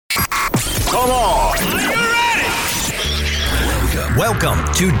Come on. Are you ready? Welcome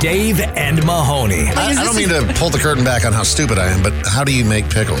to Dave and Mahoney. I don't mean to pull the curtain back on how stupid I am, but how do you make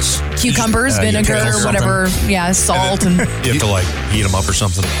pickles? Cucumbers, vinegar, whatever. Yeah, salt. And you have to, heat them up or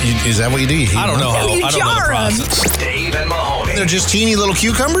something. Is that what you do? You I don't know how. You I don't know the jar 'em. process. Dave and Mahoney. They're just teeny little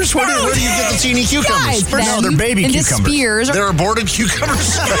cucumbers? Where do you get the teeny cucumbers? Guys, No, they're baby into cucumbers. spears. They're aborted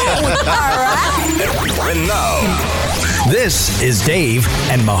cucumbers? And now, this is Dave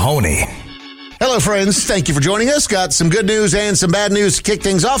and Mahoney. Hello, friends. Thank you for joining us. Got some good news and some bad news to kick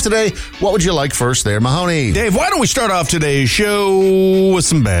things off today. What would you like first there, Mahoney? Dave, why don't we start off today's show with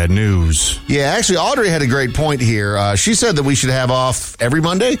some bad news? Yeah, actually, Audrey had a great point here. She said that we should have off every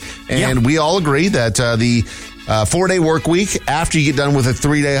Monday, and we all agree that the 4-day work week after you get done with a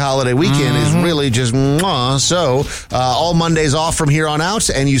 3-day holiday weekend is really just mwah. So all Mondays off from here on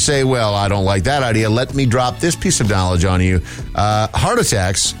out, and you say, well, I don't like that idea. Let me drop this piece of knowledge on you. Heart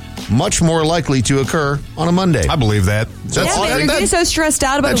attacks much more likely to occur on a Monday. I believe that. Yeah, man, you're getting so stressed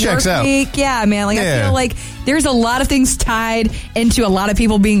out about the work week. Yeah, man. I feel like there's a lot of things tied into a lot of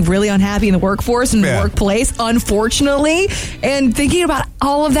people being really unhappy in the workforce and the workplace, unfortunately. And thinking about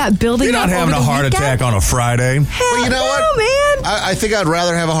all of that building up. You're not having a heart attack on a Friday. Well, you know what, man? I think I'd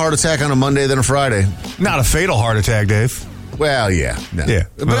rather have a heart attack on a Monday than a Friday. Not a fatal heart attack, Dave. Well, yeah. No. Yeah.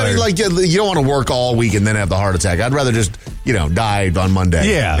 But you don't want to work all week and then have the heart attack. I'd rather just, die on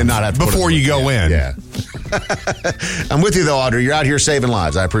Monday. Yeah. And not have to before you go in. Yeah. I'm with you, though, Audrey. You're out here saving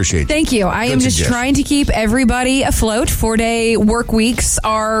lives. I appreciate you. Thank you. I am just trying to keep everybody afloat. 4-day work weeks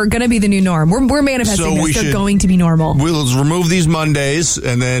are going to be the new norm. We're manifesting this. They're going to be normal. We'll remove these Mondays,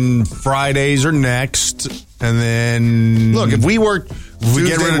 and then Fridays are next, and then... Look, if we work... we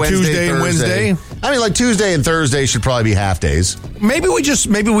get rid of Tuesday and Wednesday. I mean, Tuesday and Thursday should probably be half days. Maybe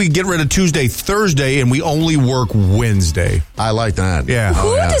we get rid of Tuesday, Thursday, and we only work Wednesday. I like that. Yeah.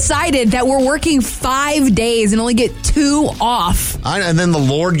 Who decided that we're working 5 days and only get 2 off? And then the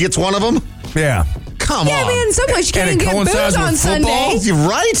Lord gets one of them? Yeah. Come on. Yeah, man, someplace you can't get booze on Sunday. You're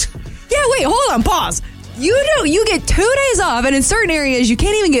right? Yeah, wait, hold on, pause. You get 2 days off, and in certain areas you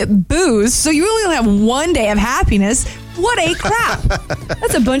can't even get booze, so you really only have 1 day of happiness. What a crap.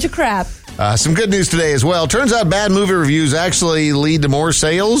 That's a bunch of crap. Some good news today as well. Turns out bad movie reviews actually lead to more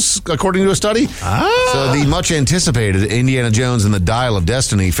sales, according to a study. So the much anticipated Indiana Jones and the Dial of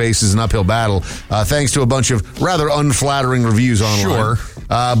Destiny faces an uphill battle thanks to a bunch of rather unflattering reviews online. Sure.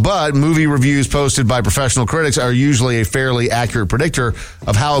 But movie reviews posted by professional critics are usually a fairly accurate predictor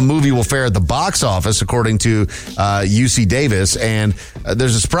of how a movie will fare at the box office, according to UC Davis. And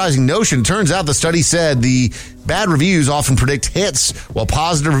there's a surprising notion. Turns out the study said the bad reviews often predict hits, while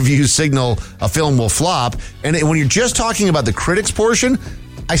positive reviews signal a film will flop. And when you're just talking about the critics portion,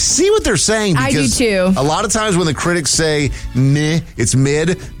 I see what they're saying. Because I do too. A lot of times when the critics say, meh, it's mid,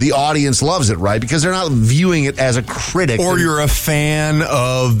 the audience loves it, right? Because they're not viewing it as a critic. Or you're a fan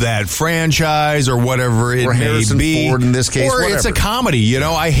of that franchise or whatever it or may Harrison be. Ford in this case, or whatever. It's a comedy.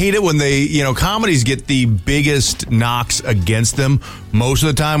 I hate it when comedies get the biggest knocks against them most of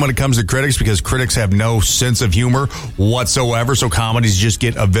the time when it comes to critics, because critics have no sense of humor whatsoever. So comedies just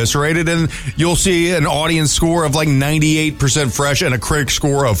get eviscerated, and you'll see an audience score of 98% fresh and a critic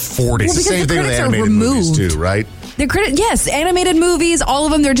score of 40. Well, It's the same thing with animated movies too, right? Yes, animated movies, all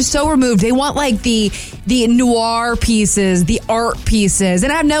of them, they're just so removed. They want the noir pieces, the art pieces.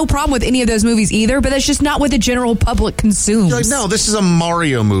 And I have no problem with any of those movies either, but that's just not what the general public consumes. You're like, no, this is a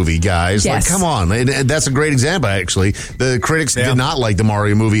Mario movie, guys. Yes. Come on. And that's a great example, actually. The critics did not like the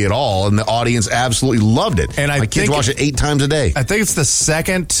Mario movie at all, and the audience absolutely loved it. And my kids watch it 8 times a day. I think it's the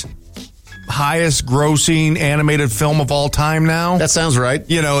second highest grossing animated film of all time now. That sounds right.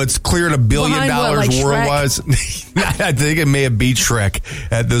 It's cleared $1 billion worldwide. I think it may have beat Shrek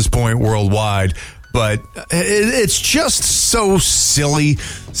at this point worldwide. But it's just so silly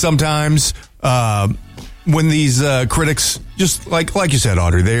sometimes when these critics, just like you said,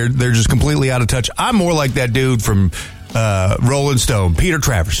 Audrey, they're just completely out of touch. I'm more like that dude from Rolling Stone, Peter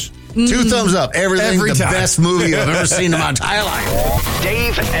Travers. 2 thumbs up. Every the time. best movie I've ever seen in my entire life.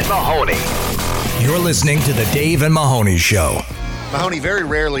 Dave and Mahoney. You're listening to the Dave and Mahoney Show. Mahoney, very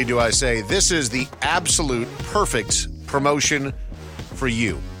rarely do I say this is the absolute perfect promotion for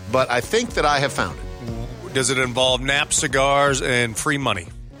you, but I think that I have found it. Does it involve nap cigars and free money?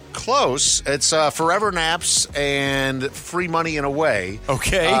 Close. It's forever naps and free money in a way.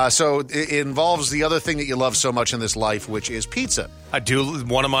 Okay. So it involves the other thing that you love so much in this life, which is pizza. I do.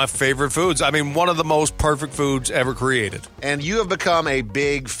 One of my favorite foods. I mean, one of the most perfect foods ever created. And you have become a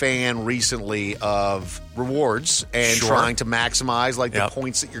big fan recently of rewards and trying to maximize the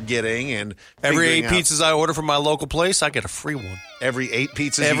points that you're getting. And every 8 pizzas I order from my local place, I get a free one. Every 8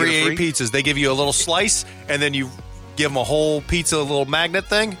 pizzas? Every 8 pizzas. They give you a little slice, and then you give them a whole pizza, a little magnet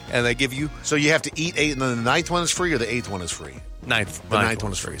thing, and they give you... So you have to eat 8, and then the 9th one is free, or the 8th one is free? The 9th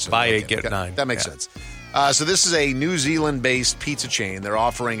one is free. So buy 8, get 9. That makes sense. So this is a New Zealand-based pizza chain. They're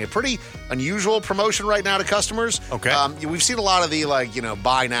offering a pretty unusual promotion right now to customers. Okay. We've seen a lot of the,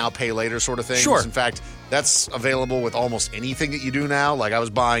 buy now, pay later sort of things. Sure. In fact, that's available with almost anything that you do now. Like, I was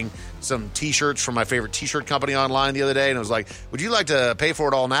buying some T-shirts from my favorite T-shirt company online the other day, and it was like, would you like to pay for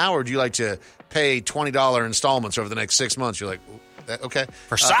it all now, or would you like to pay $20 installments over the next 6 months? You're like, okay.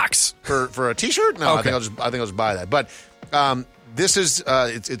 For socks? For a T-shirt? No, okay. I think I'll just buy that. But this is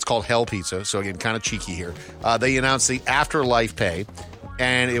it's called Hell Pizza, so again, kind of cheeky here. They announced the Afterlife Pay,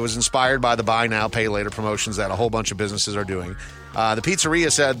 and it was inspired by the buy now, pay later promotions that a whole bunch of businesses are doing. The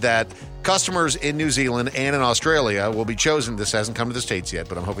pizzeria said that customers in New Zealand and in Australia will be chosen. This hasn't come to the States yet,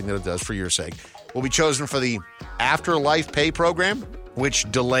 but I'm hoping that it does for your sake. Will be chosen for the Afterlife Pay program,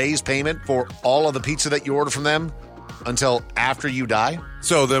 which delays payment for all of the pizza that you order from them until after you die.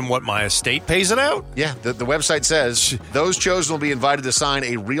 So then what, my estate pays it out? Yeah, the website says those chosen will be invited to sign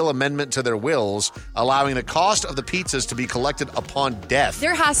a real amendment to their wills, allowing the cost of the pizzas to be collected upon death.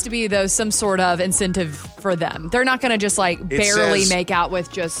 There has to be, though, some sort of incentive for them. They're not going to just barely make out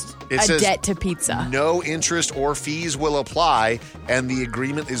with just a debt to pizza. No interest or fees will apply, and the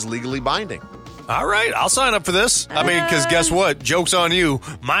agreement is legally binding. All right, I'll sign up for this. I mean, because guess what? Joke's on you.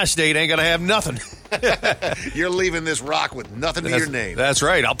 My estate ain't going to have nothing. You're leaving this rock with nothing to your name. That's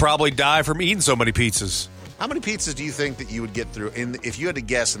right. I'll probably die from eating so many pizzas. How many pizzas do you think that you would get through? If you had to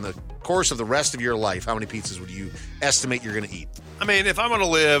guess in the course of the rest of your life, how many pizzas would you estimate you're going to eat? I mean, if I'm going to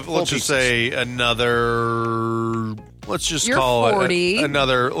live, let's just say another... Let's just call 40. it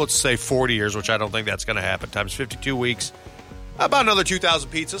another, let's say 40 years, which I don't think that's going to happen, times 52 weeks. About another 2,000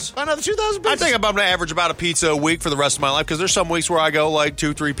 pizzas. Another 2,000 pizzas? I think I'm going to average about a pizza a week for the rest of my life, because there's some weeks where I go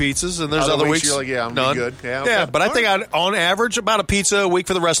 2-3 pizzas, and there's other weeks you're like, I'm none. good. Yeah, okay. Yeah, but I think on average about a pizza a week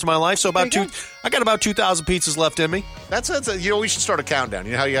for the rest of my life. So I got about 2,000 pizzas left in me. That's we should start a countdown.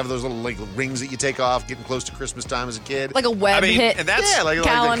 You know how you have those little rings that you take off, getting close to Christmas time as a kid, like a web hit. And that's like the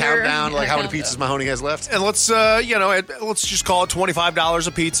countdown, how many pizzas Mahoney has left. And let's let's just call it $25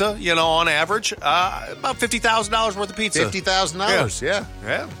 a pizza. On average, about $50,000 worth of pizza. $50,000.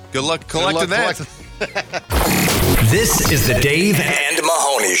 Yeah. Good luck collecting that. This is the Dave and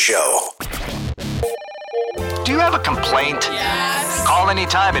Mahoney Show. Do you have a complaint? Yes. Call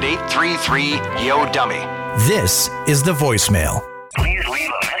anytime at 833-YO-DUMMY. This is the voicemail. Please leave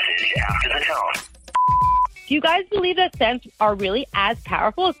a message after the tone. Do you guys believe that scents are really as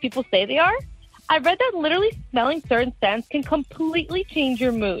powerful as people say they are? I read that literally smelling certain scents can completely change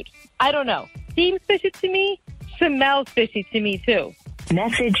your mood. I don't know. Seems fishy to me. Smells fishy to me, too.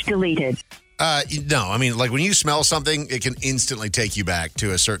 Message deleted. No, I mean, when you smell something, it can instantly take you back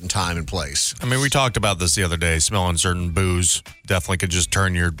to a certain time and place. I mean, we talked about this the other day. Smelling certain booze definitely could just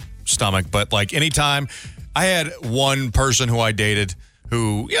turn your stomach. But anytime, I had one person who I dated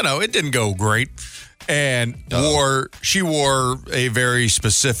who, it didn't go great. And she wore a very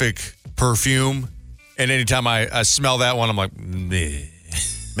specific perfume. And anytime I smell that one, I'm like, meh.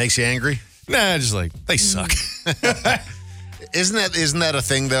 Makes you angry? Nah, just they suck. Isn't that a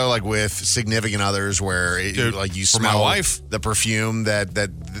thing though? With significant others, where you smell my wife, the perfume that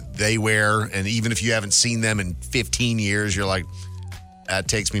they wear, and even if you haven't seen them in 15 years, you're like, that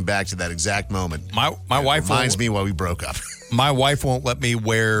takes me back to that exact moment. My wife reminds me why we broke up. My wife won't let me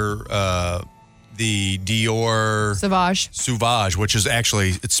wear the Dior Sauvage, which is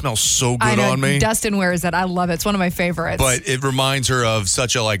actually, it smells so good on me. Dustin wears it. I love it. It's one of my favorites. But it reminds her of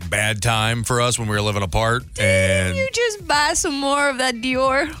such a bad time for us when we were living apart. Didn't you just buy some more of that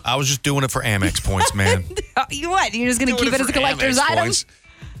Dior? I was just doing it for Amex points, man. You're just going to keep it as a collector's item? Points.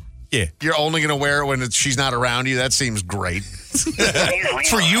 Yeah. You're only going to wear it when she's not around you? That seems great. It's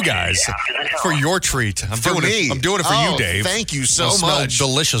for you guys. For your treat. I'm doing it for you, Dave. Thank you so much. much.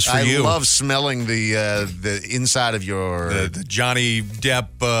 Delicious for you. I love smelling the inside of your the Johnny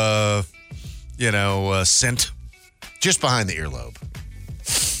Depp scent. Just behind the earlobe.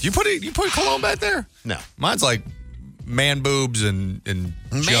 You put cologne back there? No. Mine's man boobs and man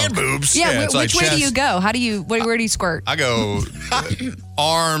junk. Boobs. Yeah, which way do you go? Where do you squirt? I go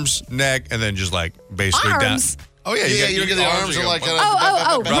arms, neck, and then just basically arms? down. Oh, yeah. You don't get the arms are like...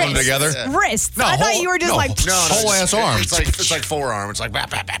 rub them together? Wrists. No, I thought you were just whole-ass arm. It's like forearm. It's like...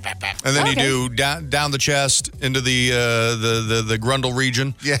 Bap, bap, bap, bap, bap. And then you do down the chest into the grundle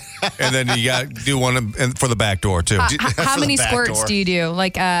region. Yeah. And then you do one for the back door, too. How many squirts do you do?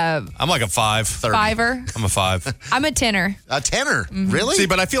 Like I'm like a 5. 5er? I'm a 5. I'm a 10er. A 10er? Really? See,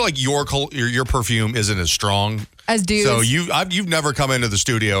 but I feel like your perfume isn't as strong as dudes. So you've never come into the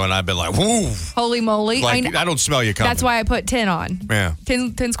studio and I've been like, whoo. Holy moly. Like, I don't smell you coming. That's why I put 10 on. Yeah.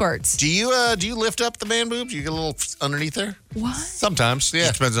 10 squirts. Do you lift up the man boobs? You get a little underneath there? What? Sometimes. Yeah.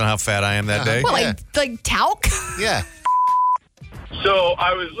 Just depends on how fat I am that day. Well, like talc? Yeah. So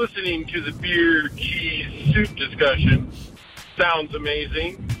I was listening to the beer cheese soup discussion. Sounds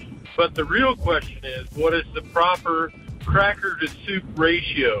amazing. But the real question is, what is the proper cracker to soup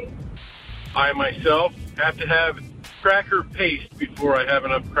ratio? I myself have to have cracker paste before I have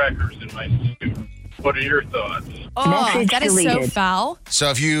enough crackers in my soup. What are your thoughts? Oh, that is so foul. So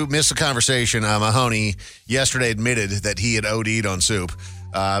if you missed the conversation, Mahoney yesterday admitted that he had OD'd on soup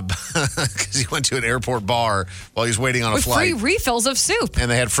because he went to an airport bar while he was waiting on a flight. With free refills of soup.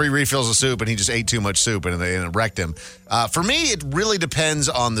 And they had free refills of soup, and he just ate too much soup, and it wrecked him. For me, it really depends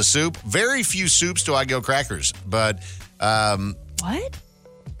on the soup. Very few soups do I go crackers, but... what?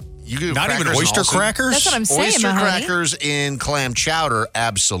 You do not even oyster crackers? That's what I'm saying, Oyster Mahoney. crackers in clam chowder,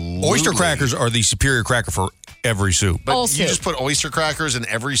 absolutely. Oyster crackers are the superior cracker for every soup. But you just put oyster crackers in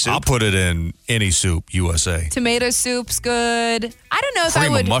every soup? I'll put it in any soup, USA. Tomato soup's good. I don't know if I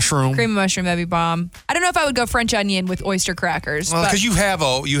would... Cream of mushroom. Cream of mushroom, that'd be bomb. I don't know if I would go French onion with oyster crackers. Well, because you have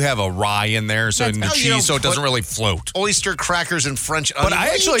a rye in there, so in the cheese, so it doesn't really float. Oyster crackers and French onion. But I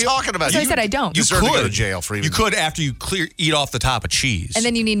actually... What are you talking about? I said I don't. You could go to jail for even... You could after you eat off the top of cheese. And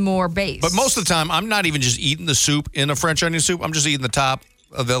then you need more base. But most of the time, I'm not even just eating the soup in a French onion soup. I'm just eating the top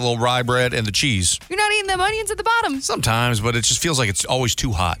of the little rye bread and the cheese. You're not eating them onions at the bottom. Sometimes, but it just feels like it's always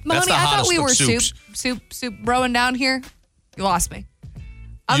too hot. Mahoney, That's the I hottest thought we were soups. soup rowing down here. You lost me.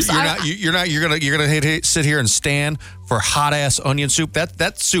 You're gonna sit here and stand for hot ass onion soup.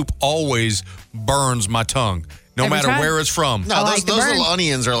 That soup always burns my tongue, no Every matter time. where it's from. No, those little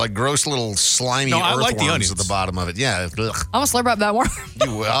onions are like gross little slimy earthworms at the bottom of it. Yeah. Ugh. I'm going to slurp up that worm.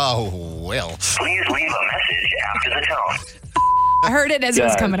 Well. Please leave a message after the tone. I heard it as it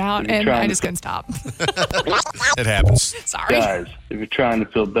was coming out, and I just couldn't stop. It happens. Sorry. Guys, if you're trying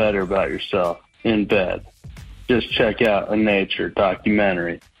to feel better about yourself in bed, just check out a nature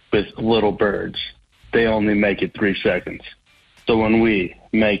documentary with little birds. They only make it 3 seconds. So when we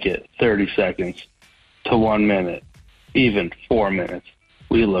make it 30 seconds to 1 minute, even 4 minutes,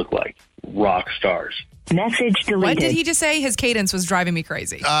 we look like rock stars. Message deleted. What did he just say? His cadence was driving me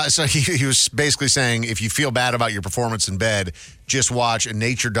crazy. So he was basically saying if you feel bad about your performance in bed, just watch a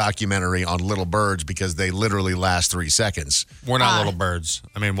nature documentary on little birds because they literally last 3 seconds. We're not little birds.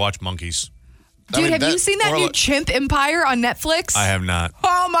 I mean, watch monkeys. Dude, have you seen that new Chimp Empire on Netflix? I have not.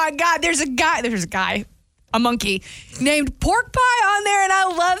 Oh my God, there's a monkey named Pork Pie on there, and I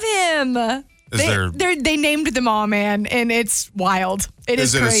love him. They named them all, man, and it's wild.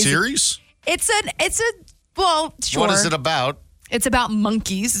 Is it crazy. a series? Well, sure. What is it about? It's about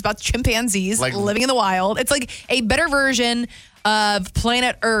monkeys. It's about chimpanzees living in the wild. It's like a better version of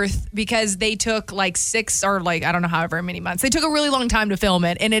Planet Earth because they took like 6 or I don't know however many months. They took a really long time to film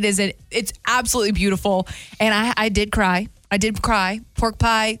it, and it's absolutely beautiful. And I did cry. Pork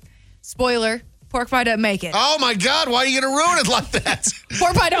Pie, spoiler. Pork Pie doesn't make it. Oh, my God. Why are you going to ruin it like that?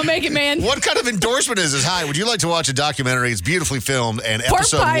 Pork Pie don't make it, man. What kind of endorsement is this? Hi, would you like to watch a documentary? It's beautifully filmed, and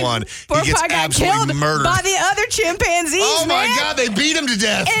episode 1, he gets absolutely murdered. By the other chimpanzees, Oh, my God. They beat him to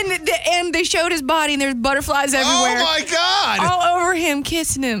death. And they showed his body, and there's butterflies everywhere. Oh, my God. All over him,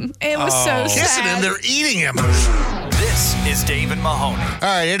 kissing him. It was so sad. Kissing him? They're eating him. This is Dave and Mahoney. All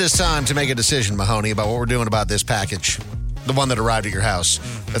right, it is time to make a decision, Mahoney, about what we're doing about this package. The one that arrived at your house.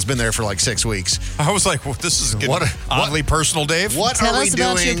 That's been there for like 6 weeks. I was like, well, this is getting oddly personal, Dave. What Tell are we us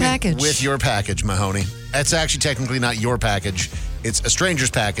about doing your package. with your package, Mahoney? That's actually technically not your package. It's a stranger's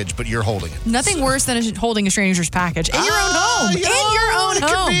package, but you're holding it. Nothing worse than holding a stranger's package. In your own home. In your own it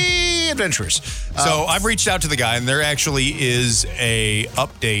home. Could be adventurous. So I've reached out to the guy, and there actually is a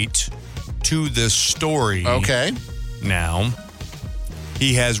update to this story. Okay. Now,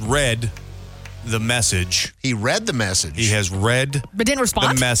 he has read the message. He read the message. He has read but didn't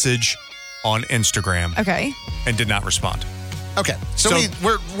respond? the message on Instagram. Okay. And did not respond. Okay, so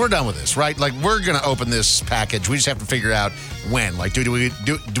we're done with this, right? Like, we're going to open this package. We just have to figure out when. Like, do we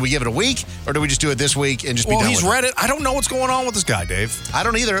give it a week, or do we just do it this week and just be done with it? Well, he's read it. I don't know what's going on with this guy, Dave. I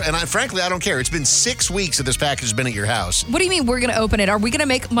don't either, and frankly, I don't care. It's been 6 weeks that this package has been at your house. What do you mean we're going to open it? Are we going to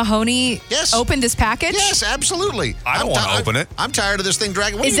make Mahoney open this package? Yes, absolutely. I don't want to open it. I'm tired of this thing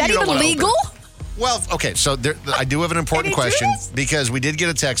dragging. Is that even legal? Well, okay, so I do have an important question because we did get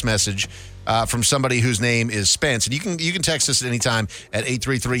a text message from somebody whose name is Spence. And you can text us at any time at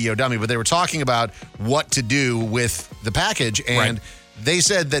 833-YO-DUMMY. But they were talking about what to do with the package. And they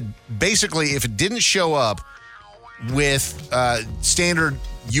said that basically if it didn't show up with standard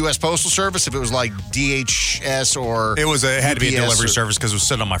U.S. Postal Service, if it was like DHS or it had to be a delivery service because it was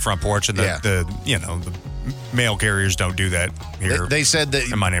sitting on my front porch, and the mail carriers don't do that here. They said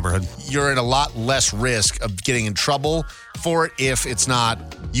that in my neighborhood, you're at a lot less risk of getting in trouble for it if it's not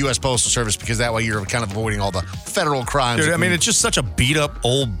U.S. Postal Service, because that way you're kind of avoiding all the federal crimes. Dude, I mean, it's just such a beat up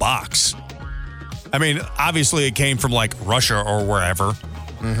old box. I mean, obviously it came from like Russia or wherever.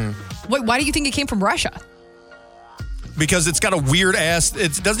 Mm-hmm. Wait, why do you think it came from Russia? Because it's got a weird ass,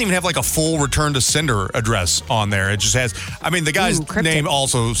 it doesn't even have like a full return to sender address on there. It just has, I mean, the guy's name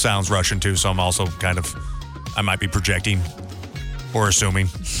also sounds Russian too, so I'm also I might be projecting or assuming.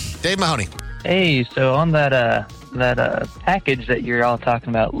 Dave Mahoney. Hey, so on that package that you're all talking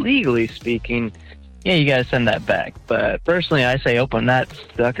about, legally speaking, yeah, you gotta send that back. But personally, I say open that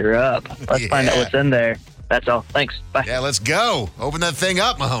sucker up. Let's find out what's in there. That's all. Thanks. Bye. Yeah, let's go. Open that thing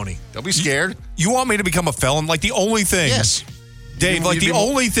up, Mahoney. Don't be scared. You want me to become a felon? Like the only thing. Yes. Dave, like the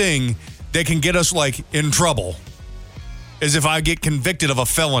only thing that can get us like in trouble is if I get convicted of a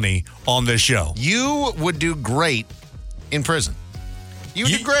felony on this show. You would do great in prison. You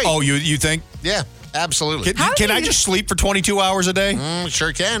would do great. Oh, you think? Yeah. Absolutely. Can I just sleep for 22 hours a day?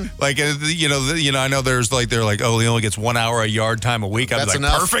 Sure can. Like, I know they're like, oh, he only gets 1 hour a yard time a week. I'd be like,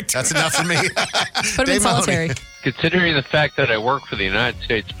 enough. Perfect. That's enough for me. Put him in solitary. Considering the fact that I work for the United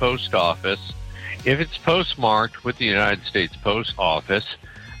States Post Office, if it's postmarked with the United States Post Office,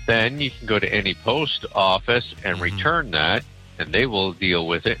 then you can go to any post office and return that, and they will deal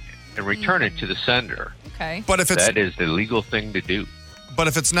with it and return it to the sender. Okay. But if that is the legal thing to do. But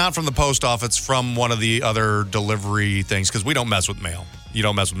if it's not from the post office, from one of the other delivery things, because we don't mess with mail. You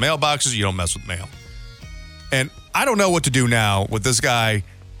don't mess with mailboxes. You don't mess with mail. And I don't know what to do now with this guy.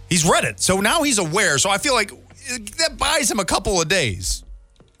 He's read it. So now he's aware. So I feel like that buys him a couple of days,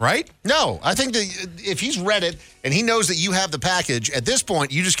 right? No, I think that if he's read it and he knows that you have the package, at this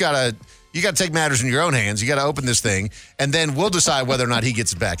point, you got to take matters in your own hands. You got to open this thing, and then we'll decide whether or not he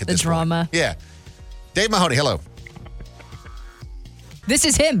gets it back at this drama. point. Yeah. Dave Mahoney, hello. This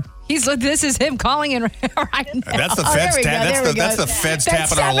is him. This is him calling in right now. That's the feds. That's the feds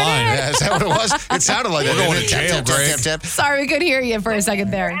tapping our line. Yeah, is that what it was? It sounded like we're going to jail, Greg. Sorry, we couldn't hear you for a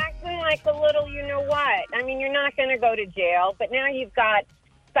second there. You're acting like a little, you know what? I mean, you're not going to go to jail, but now you've got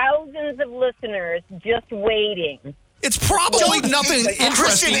thousands of listeners just waiting. It's probably nothing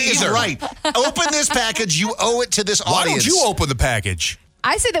interesting either. Is right. Open this package. You owe it to this audience. Why don't you open the package?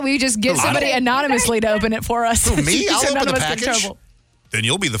 I say that we just get somebody anonymously to open it for us. Who, me? I'll open the package. Then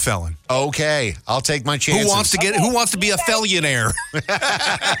you'll be the felon. Okay, I'll take my chances. Who wants to be a fellionaire?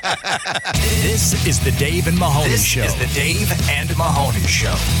 This is the Dave and Mahoney Show. This is the Dave and Mahoney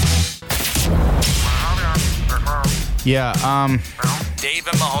Show. Yeah, Dave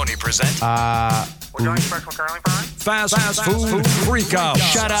and Mahoney present. We're doing special curling fries? Fast food freakouts.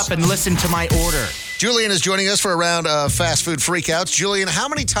 Shut up and listen to my order. Julian is joining us for a round of fast food freakouts. Julian, how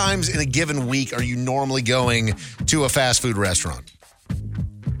many times in a given week are you normally going to a fast food restaurant?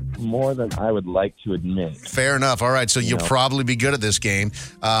 More than I would like to admit. Fair enough. All right, so you'll probably be good at this game.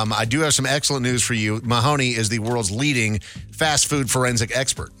 I do have some excellent news for you. Mahoney is the world's leading fast food forensic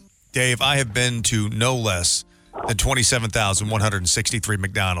expert. Dave, I have been to no less than 27,163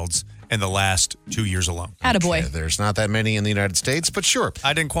 McDonald's in the last 2 years alone. Attaboy. Okay, there's not that many in the United States, but sure.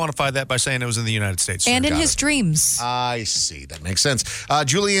 I didn't quantify that by saying it was in the United States. And in his dreams. I see. That makes sense.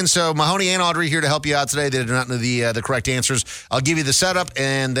 Julian, so Mahoney and Audrey here to help you out today. They do not know the correct answers. I'll give you the setup,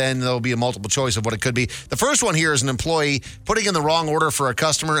 and then there'll be a multiple choice of what it could be. The first one here is an employee putting in the wrong order for a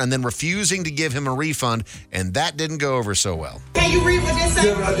customer and then refusing to give him a refund, and that didn't go over so well. Can you read what this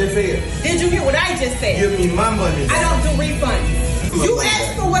said? Did you hear what I just said? Give me my money. I don't do refunds. You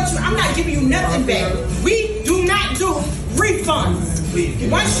asked for what I'm not giving you nothing back. We do not do refunds.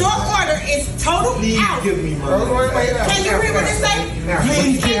 Once your order is total out. Give me my money. Can you read what it say?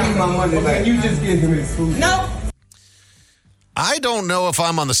 Please give me my money back. You just give me food. No. I don't know if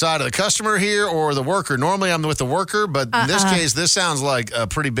I'm on the side of the customer here or the worker. Normally I'm with the worker, but in this case, this sounds like a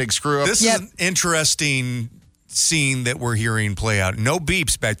pretty big screw up. This is an interesting scene that we're hearing play out. No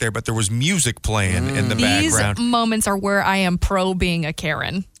beeps back there, but there was music playing in the background. These moments are where I am pro being a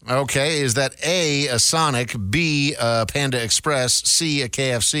Karen. Okay, is that A, a Sonic, B, a Panda Express, C, a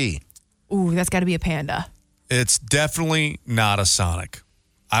KFC? Ooh, that's got to be a Panda. It's definitely not a Sonic.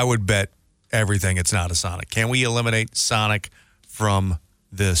 I would bet everything it's not a Sonic. Can we eliminate Sonic from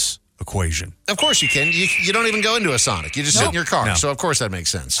this equation? Of course you can. You don't even go into a Sonic. You just sit in your car. No. So, of course, that makes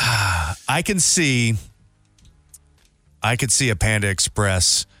sense. I could see a Panda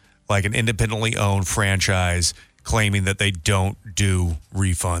Express, like an independently owned franchise, claiming that they don't do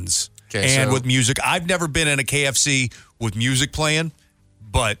refunds. Okay, and with music, I've never been in a KFC with music playing,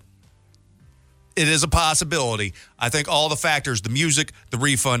 but it is a possibility. I think all the factors, the music, the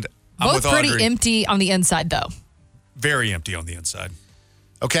refund, I'm with Both pretty Audrey. empty on the inside, though. Very empty on the inside.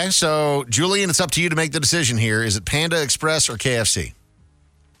 Okay, so, Julian, it's up to you to make the decision here. Is it Panda Express or KFC?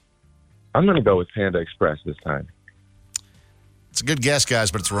 I'm going to go with Panda Express this time. It's a good guess,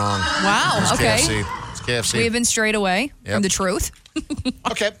 guys, but it's wrong. Wow, it's okay. KFC. It's KFC. We have been straight away from the truth.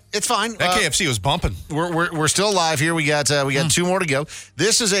 Okay, it's fine. That KFC was bumping. We're still live here. We got two more to go.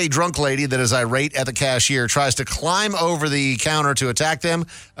 This is a drunk lady that is irate at the cashier, tries to climb over the counter to attack them,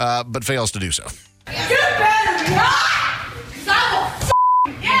 but fails to do so. You better not! 'Cause I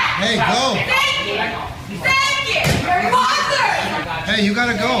will Hey, go. Thank you! Thank you! Your mother! Hey, you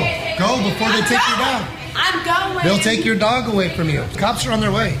gotta go. Go before they take you down. I'm going. They'll take your dog away from you. Cops are on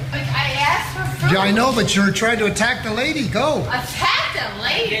their way. I asked for food. Yeah, I know, but you're trying to attack the lady. Go. Attack the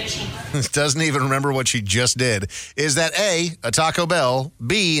lady? Doesn't even remember what she just did. Is that A, a Taco Bell,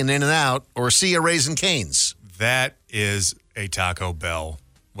 B, an In-N-Out, or C, a Raising Cane's? That is a Taco Bell,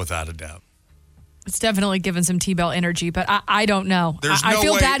 without a doubt. It's definitely given some T-Bell energy, but I don't know. I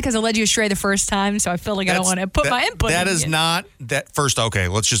feel way. bad because I led you astray the first time, so I feel like I don't want to put my input in. That is not that first. Okay,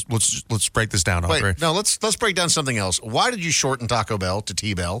 let's break this down. Wait, Audrey. no, let's break down something else. Why did you shorten Taco Bell to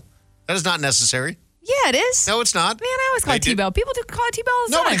T-Bell? That is not necessary. Yeah, it is. No, it's not. Man, I always call it T-Bell. People do call it T-Bell all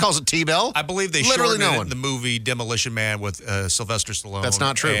the time. Nobody calls it T-Bell. I believe they Literally shortened no it one. in the movie Demolition Man with Sylvester Stallone. That's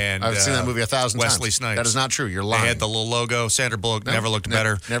not true. And, I've seen that movie 1,000 times. Wesley Snipes. That is not true. You're lying. They had the little logo. Sandra Bullock never looked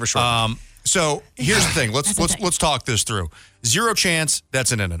better. Never shortened. So here's the thing. Let's talk this through. Zero chance.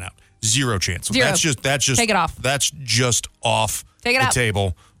 That's an In-N-Out. Zero chance. Zero. That's just Take it off. That's just off Take it the out.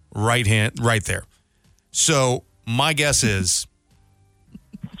 table. Right there. So my guess is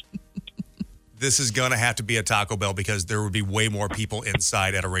this is going to have to be a Taco Bell because there would be way more people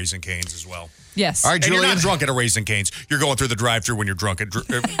inside at a Raising Cane's as well. Yes. All right, And Julian. you're not drunk at a Raising Cane's. You're going through the drive-thru when you're drunk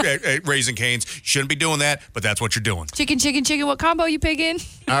at Raising Cane's. Shouldn't be doing that, but that's what you're doing. Chicken. What combo you picking?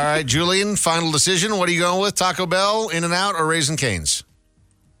 All right, Julian, final decision. What are you going with? Taco Bell, In-N-Out, or Raising Cane's?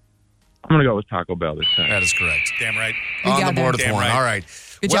 I'm going to go with Taco Bell this time. That is correct. Damn right. On the board with Damn one. right. All right.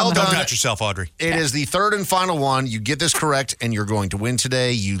 Good well job, done. Don't touch yourself, Audrey. It is the third and final one. You get this correct, and you're going to win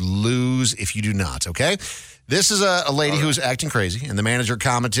today. You lose if you do not, okay? This is a lady who's acting crazy, and the manager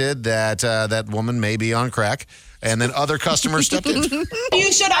commented that that woman may be on crack, and then other customers stepped in.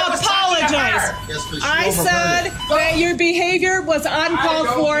 You should apologize. I said that your behavior was uncalled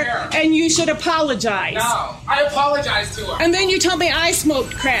for, and you should apologize. No, I apologized to her. And then you tell me I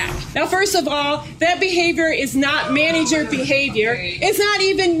smoked crack. Now, first of all, that behavior is not manager behavior. It's not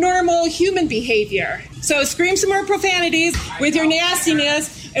even normal human behavior. So scream some more profanities with your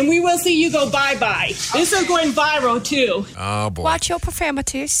nastiness, and we will see you go bye-bye. This is going viral, too. Oh, boy. Watch your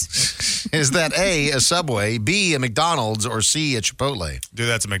profanities. Is that A, a Subway, B, a McDonald's, or C, a Chipotle? Dude,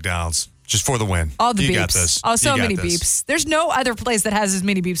 that's a McDonald's. Just for the win. All the you beeps. got this. Oh, so You got many this. beeps. There's no other place that has as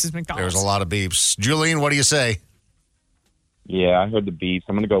many beeps as McDonald's. There's a lot of beeps. Julian, what do you say? Yeah, I heard the beats.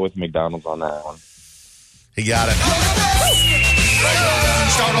 I'm going to go with McDonald's on that one. He got it.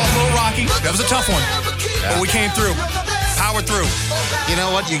 Started off a little rocky. That was a tough one. But we came through. Powered through. You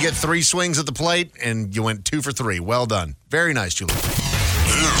know what? You get 3 swings at the plate, and you went 2 for 3. Well done. Very nice, Julian.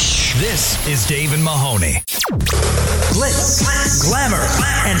 This is Dave and Mahoney. Glitz, glamour,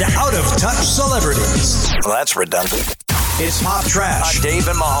 and out-of-touch celebrities. Well, that's redundant. It's Hot Trash on Dave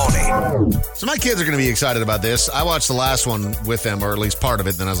and Mahoney. So my kids are going to be excited about this. I watched the last one with them, or at least part of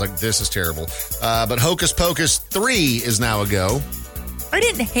it, then I was like, this is terrible. But Hocus Pocus 3 is now a go. I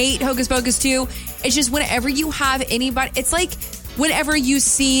didn't hate Hocus Pocus 2. It's just whenever you have anybody, it's like whenever you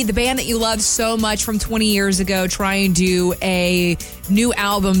see the band that you love so much from 20 years ago try and do a new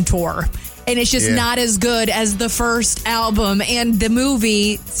album tour. And it's just not as good as the first album. And the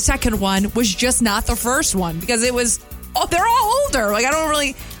movie, second one, was just not the first one because it was, they're all older. Like I don't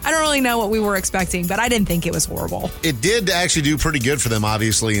really know what we were expecting, but I didn't think it was horrible. It did actually do pretty good for them,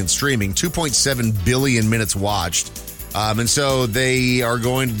 obviously, in streaming. 2.7 billion minutes watched. And so they are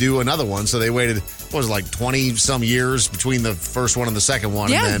going to do another one. So they waited what was it, like 20-some years between the first one and the second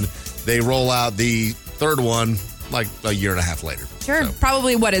one. Yeah. And then they roll out the third one like a year and a half later. Sure. So.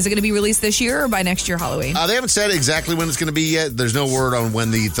 Probably, what, is it going to be released this year or by next year Halloween? They haven't said exactly when it's going to be yet. There's no word on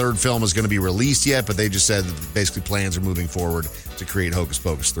when the third film is going to be released yet, but they just said that basically plans are moving forward to create Hocus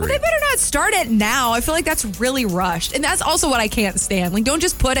Pocus 3. Well, they better not start it now. I feel like that's really rushed. And that's also what I can't stand. Like, don't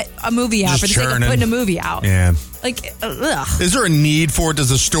just put a movie out for the sake of putting a movie out. Yeah. Like, ugh. Is there a need for it? Does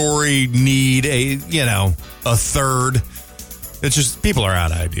the story need a third? It's just, people are out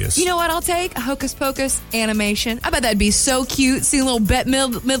of ideas. You know what I'll take? A Hocus Pocus animation. I bet that'd be so cute, seeing little Bette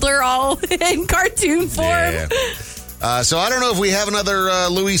Midler all in cartoon form. Yeah. So I don't know if we have another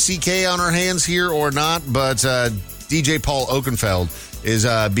Louis C.K. on our hands here or not, but DJ Paul Oakenfold is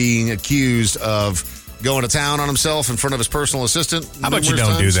being accused of going to town on himself in front of his personal assistant. How about you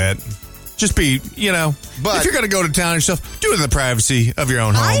don't do that? Just be, but if you're going to go to town yourself, do it in the privacy of your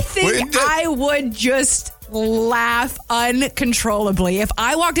own home. I think I would just laugh uncontrollably if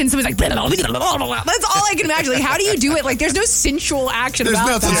I walked in and somebody's like, blah, blah, blah, blah, blah. That's all I can imagine. Like, how do you do it? Like, there's no sensual action about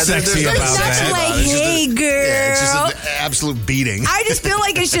that. There's nothing sexy about that. There's nothing like, hey, girl. Yeah, it's just an absolute beating. I just feel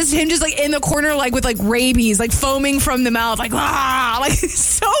like it's just him just like in the corner, like with like rabies, like foaming from the mouth, like, like it's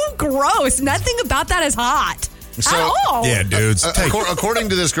so gross. Nothing about that is hot. So, at all. Yeah, dudes. According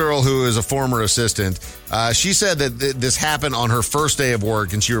to this girl who is a former assistant, she said that this happened on her first day of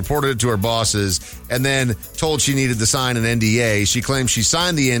work, and she reported it to her bosses and then told she needed to sign an NDA. She claims she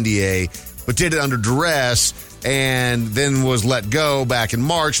signed the NDA, but did it under duress and then was let go back in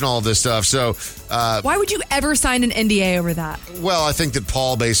March and all of this stuff. So, why would you ever sign an NDA over that? Well, I think that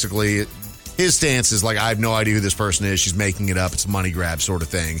Paul basically... His stance is like, I have no idea who this person is. She's making it up. It's a money grab sort of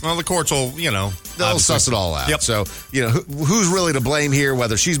thing. Well, the courts will, they'll suss it all out. Yep. So, who's really to blame here,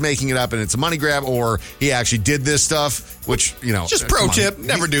 whether she's making it up and it's a money grab or he actually did this stuff, which, Just pro tip,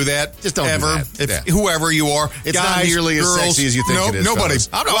 never do that. Just don't ever. do that. Whoever you are. It's guys, not nearly girls, as sexy as you think it is. Nobody.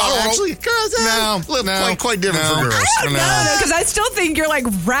 Actually, girls, quite different for girls. I don't know, because I still think you're like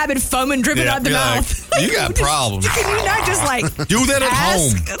rabid foaming dripping out the mouth. Like, you got problems. Can you not just like do that at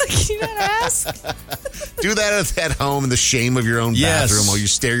home? Can you not ask? Do that at home in the shame of your own bathroom while you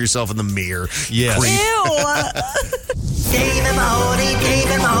stare yourself in the mirror. Yes. Dave and Mahoney, Dave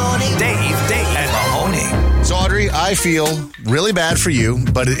and Mahoney. Dave and Mahoney. So, Audrey, I feel really bad for you,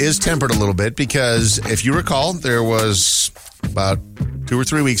 but it is tempered a little bit because if you recall, there was about 2 or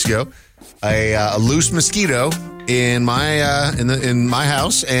 3 weeks ago a loose mosquito in my in my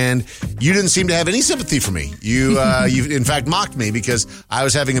house, and you didn't seem to have any sympathy for me. You in fact mocked me because I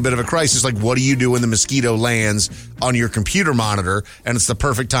was having a bit of a crisis. Like, what do you do when the mosquito lands on your computer monitor and it's the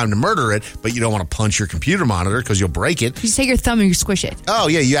perfect time to murder it, but you don't want to punch your computer monitor because you'll break it? You just take your thumb and you squish it. Oh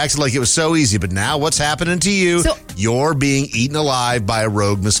yeah, you acted like it was so easy, but now what's happening to you? So, you're being eaten alive by a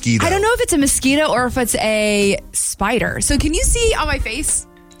rogue mosquito. I don't know if it's a mosquito or if it's a spider. So can you see on my face?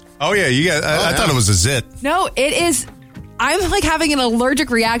 Oh, yeah. I thought it was a zit. No, it is. I'm like having an allergic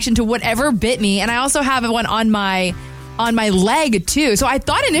reaction to whatever bit me. And I also have one on my leg, too. So I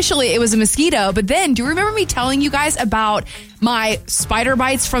thought initially it was a mosquito. But then, do you remember me telling you guys about my spider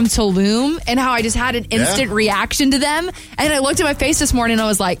bites from Tulum and how I just had an instant reaction to them? And I looked at my face this morning and I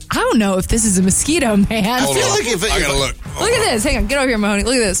was like, I don't know if this is a mosquito, man. I feel like I gotta look. Look at this. Hang on. Get over here, Mahoney.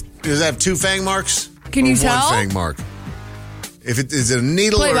 Look at this. Does it have 2 fang marks? Can you tell? 1 fang mark. If it is a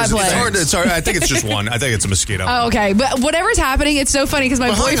needle Play or by is it play. fangs? Sorry, I think it's just one. I think it's a mosquito. Oh, okay. But whatever's happening, it's so funny because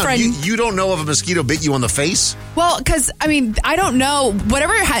my boyfriend... You don't know if a mosquito bit you on the face? Well, because, I don't know.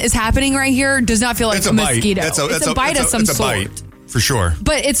 Whatever is happening right here does not feel like a mosquito. It's a bite of some sort. Bite, for sure.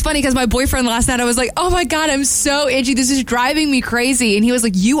 But it's funny because my boyfriend last night, I was like, oh my God, I'm so itchy. This is driving me crazy. And he was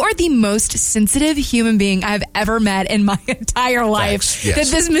like, you are the most sensitive human being I've ever met in my entire life. Thanks. Yes.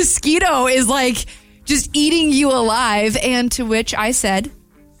 That this mosquito is like... just eating you alive. And to which I said,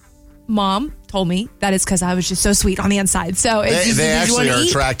 Mom told me that it's because I was just so sweet on the inside. So they actually are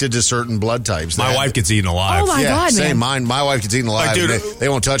attracted to certain blood types. My wife gets eaten alive. Oh my God, same. man. My wife gets eaten alive. Like, dude, they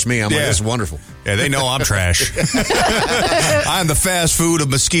won't touch me. I'm like, this is wonderful. Yeah, they know I'm trash. I'm the fast food of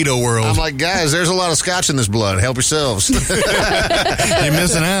mosquito world. I'm like, guys, there's a lot of scotch in this blood. Help yourselves. You're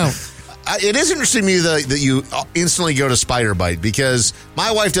missing out. It is interesting to me that you instantly go to spider bite because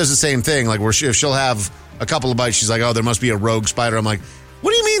my wife does the same thing. Like, if she'll have a couple of bites, she's like, oh, there must be a rogue spider. I'm like,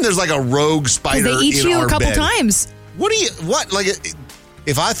 what do you mean there's like a rogue spider in our bed? They eat you a couple times. What? Like,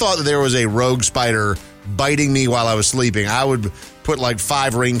 if I thought that there was a rogue spider biting me while I was sleeping, I would put like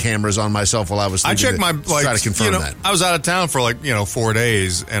 5 Ring cameras on myself while I was sleeping. I checked my, try to confirm that. I was out of town for 4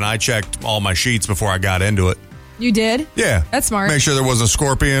 days, and I checked all my sheets before I got into it. You did? Yeah. That's smart. Make sure there wasn't a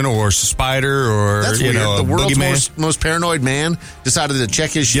scorpion or a spider or That's weird. a The world's boogeyman. most paranoid man decided to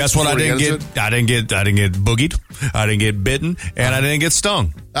check his shit. Guess what? I didn't get boogied. I didn't get bitten, and I didn't get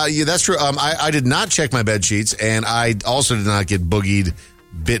stung. Yeah, that's true. I did not check my bed sheets, and I also did not get boogied,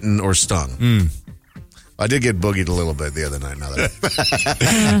 bitten, or stung. I did get boogied a little bit the other night. Now that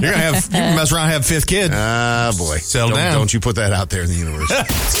you can mess around and have a fifth kid. Ah, boy. Settle down. Don't you put that out there in the universe.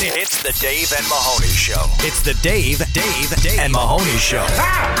 It's the Dave and Mahoney Show. It's the Dave and Mahoney Show.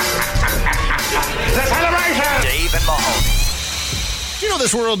 The celebration! Dave and Mahoney. Do you know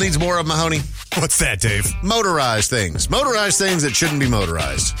this world needs more of, Mahoney? What's that, Dave? Motorized things. Motorized things that shouldn't be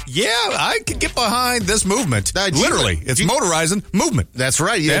motorized. Yeah, I can get behind this movement. Literally, it's motorizing movement. That's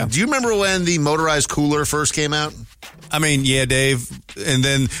right. Yeah. Do you remember when the motorized cooler first came out? I mean, yeah, Dave. And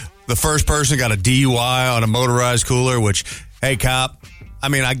then the first person got a DUI on a motorized cooler, which, hey, cop, I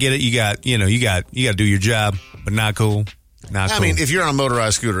mean, I get it. You got to do your job, but not cool. Not cool. I mean, if you're on a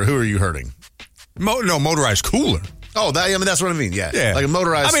motorized scooter, who are you hurting? No, motorized cooler. Oh, that's what I mean. Yeah. Like a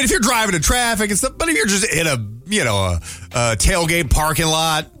motorized. I mean, if you're driving in traffic and stuff, but if you're just in a tailgate parking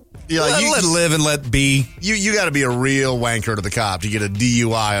lot, let live and let be. You got to be a real wanker to the cop to get a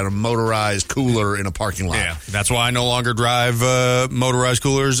DUI on a motorized cooler in a parking lot. Yeah, that's why I no longer drive motorized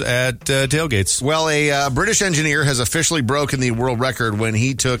coolers at tailgates. Well, a British engineer has officially broken the world record when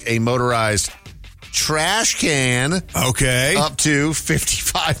he took a motorized trash can up to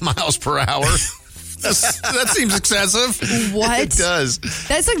 55 miles per hour. That seems excessive. What? It does.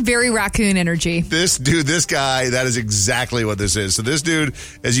 That's like very raccoon energy. This guy, that is exactly what this is. So this dude,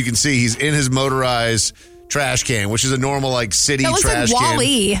 as you can see, he's in his motorized trash can, which is a normal like city that looks trash like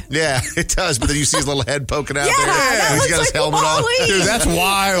Wall-E. can. Yeah, it does. But then you see his little head poking out Yeah, there. that He's looks got his like helmet Wall-E. on. Dude, that's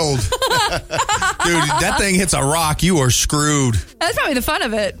wild. Dude, that thing hits a rock, you are screwed. That's probably the fun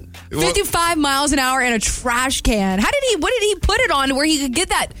of it. 55 miles an hour in a trash can. What did he put it on where he could get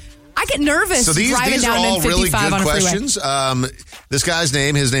that? I get nervous driving these down are all in 55 really good on a questions. This guy's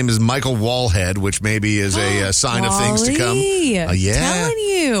his name is Michael Wallhead, which maybe is a sign of things to come. Telling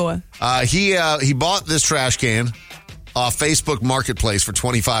you. He bought this trash can off Facebook Marketplace for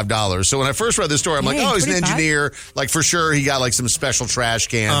 $25. So when I first read this story, I'm like, he's an engineer. Like, for sure, he got like some special trash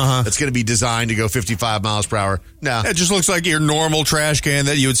can that's going to be designed to go 55 miles per hour. No. It just looks like your normal trash can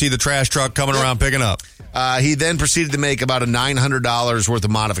that you would see the trash truck coming around picking up. He then proceeded to make about $900 worth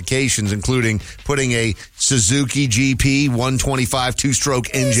of modifications, including putting a Suzuki GP 125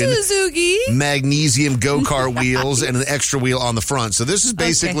 two-stroke engine, magnesium go-kart wheels, and an extra wheel on the front. So this is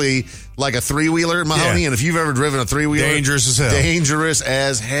basically like a three-wheeler, Mahoney. And if you've ever driven a three-wheeler, dangerous as hell. Dangerous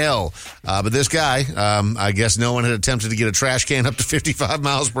as hell. But this guy, I guess no one had attempted to get a trash can up to 55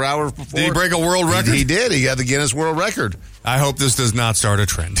 miles per hour before. Did he break a world record? He did. He got the Guinness World Record. I hope this does not start a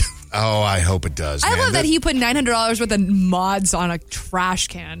trend. Oh, I hope it does. I love that he put $900 worth of mods on a trash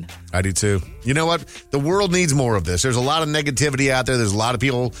can. I do too. You know what? The world needs more of this. There's a lot of negativity out there. There's a lot of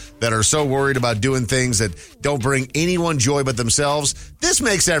people that are so worried about doing things that don't bring anyone joy but themselves. This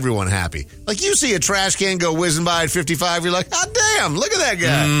makes everyone happy. Like, you see a trash can go whizzing by at 55, you're like, oh, damn, look at that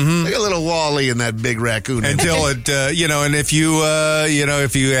guy. Look at little Wall-E and that big raccoon. Until it, and if you,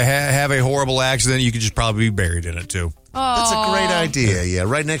 if you have a horrible accident, you could just probably be buried in it too. That's a great idea. Yeah,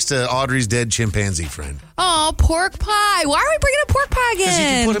 right next to Audrey's dead chimpanzee friend. Oh, pork pie. Why are we bringing up pork pie again? Because you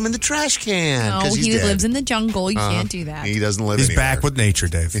can put him in the trash can. No, he lives in the jungle. You can't do that. He doesn't live He's anywhere. back with nature,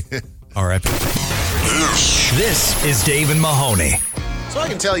 Dave. All right. This is Dave and Mahoney. So I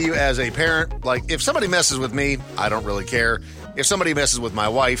can tell you as a parent, like, if somebody messes with me, I don't really care. If somebody messes with my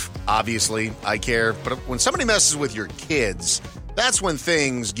wife, obviously, I care. But when somebody messes with your kids, that's when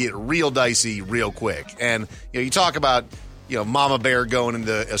things get real dicey real quick. And, you talk about, Mama Bear going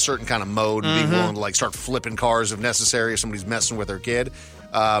into a certain kind of mode and being willing to, like, start flipping cars if necessary if somebody's messing with their kid.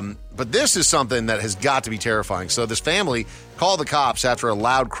 But this is something that has got to be terrifying. So this family called the cops after a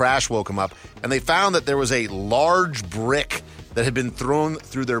loud crash woke them up, and they found that there was a large brick that had been thrown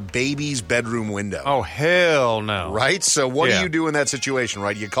through their baby's bedroom window. Oh, hell no. Right? So what do you do in that situation,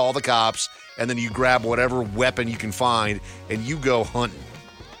 right? You call the cops, and then you grab whatever weapon you can find, and you go hunting.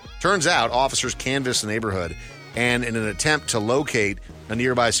 Turns out, officers canvassed the neighborhood, and in an attempt to locate a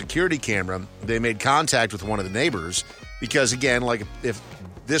nearby security camera, they made contact with one of the neighbors, because, again, like, if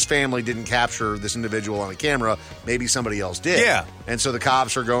this family didn't capture this individual on a camera, maybe somebody else did. Yeah. And so the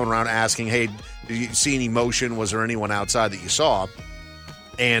cops are going around asking, hey, did you see any motion? Was there anyone outside that you saw?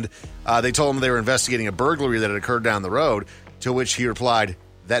 And they told him they were investigating a burglary that had occurred down the road, to which he replied,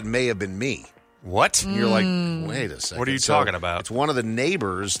 that may have been me. What? And you're like, wait a second. What are you talking about? It's one of the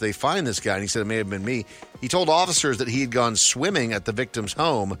neighbors. They find this guy, and he said it may have been me. He told officers that he had gone swimming at the victim's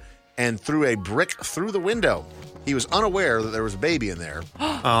home and threw a brick through the window. he was unaware that there was a baby in there.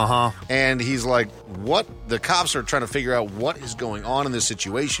 Uh-huh. And he's like, what? The cops are trying to figure out what is going on in this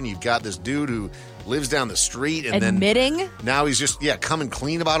situation. You've got this dude who lives down the street and admitting? Now he's just, coming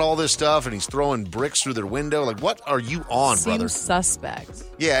clean about all this stuff, and he's throwing bricks through their window. Like, what are you on, brother? Seems suspect.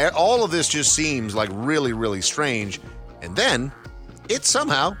 Yeah, all of this just seems like really, really strange. And then it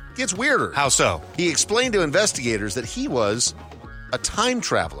somehow gets weirder. How so? He explained to investigators that he was a time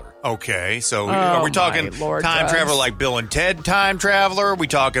traveler. Okay, so are we talking time traveler like Bill and Ted time traveler? Are we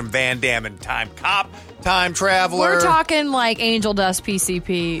talking Van Damme and Time Cop time traveler? We're talking like Angel Dust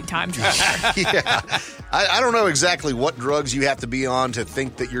PCP time traveler. Yeah. I don't know exactly what drugs you have to be on to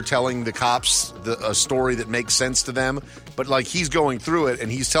think that you're telling the cops a story that makes sense to them. But like he's going through it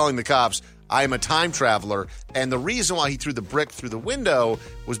and he's telling the cops, I'm a time traveler. And the reason why he threw the brick through the window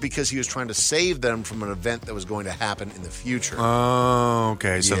was because he was trying to save them from an event that was going to happen in the future. Oh,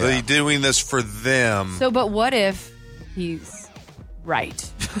 okay. So they're doing this for them. So, but what if he's right?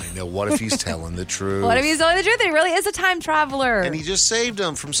 I know. What if he's telling the truth? What if he's telling the truth? He really is a time traveler. And he just saved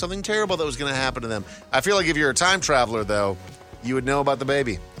them from something terrible that was going to happen to them. I feel like if you're a time traveler, though, you would know about the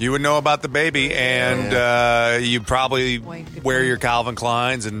baby. You would know about the baby, and you'd probably wear your Calvin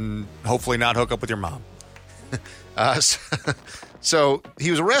Kleins and hopefully not hook up with your mom. So he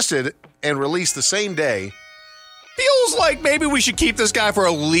was arrested and released the same day. Feels like maybe we should keep this guy for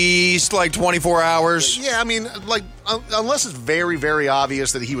at least like 24 hours. Yeah, I mean, like, unless it's very, very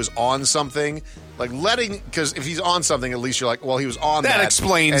obvious that he was on something, like because if he's on something, at least you're like, well, he was on that. That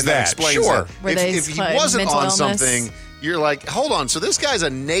explains that. Sure. That. If he wasn't on something, you're like, hold on. So this guy's a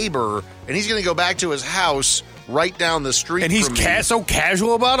neighbor, and he's going to go back to his house right down the street. And he's so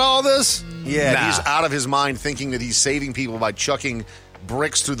casual about all this? Yeah, he's out of his mind thinking that he's saving people by chucking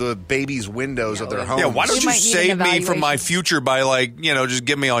bricks through the baby's windows of their homes. Yeah, why don't you save me from my future by, just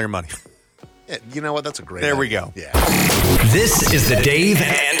give me all your money? Yeah, you know what? That's a great There idea. we go. Yeah. This is the Dave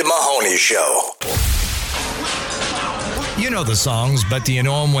and Mahoney Show. You know the songs, but do you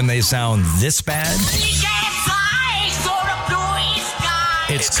know them when they sound this bad?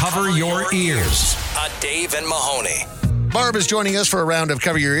 It's Cover Your Ears on Dave and Mahoney. Barb is joining us for a round of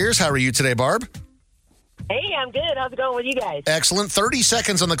Cover Your Ears. How are you today, Barb? Hey, I'm good. How's it going with you guys? Excellent. 30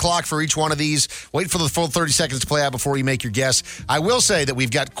 seconds on the clock for each one of these. Wait for the full 30 seconds to play out before you make your guess. I will say that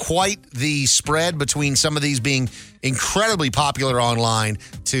we've got quite the spread between some of these being incredibly popular online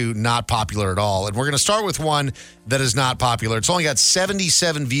to not popular at all. And we're going to start with one that is not popular. It's only got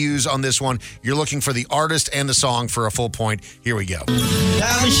 77 views on this one. You're looking for the artist and the song for a full point. Here we go.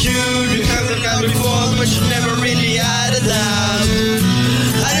 I'm sure you come before, but you never really had a doubt.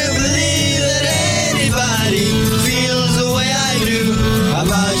 I do believe that anybody feels the way I do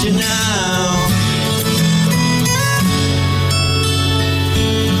about you now.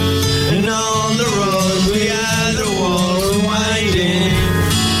 And on the road we had the walls winding,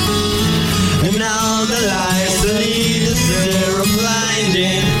 and now the lights that lead us there are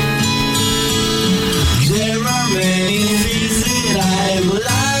blinding. There are many things that I would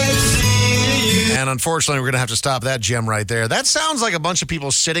like to see you. And unfortunately, we're going to have to stop that gem right there. That sounds like a bunch of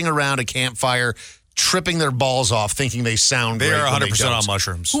people sitting around a campfire, tripping their balls off, thinking they sound great. They're 100% when on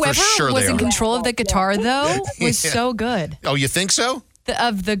mushrooms. Whoever For sure was they in are. control of the guitar, though, was Yeah. so good. Oh, you think so?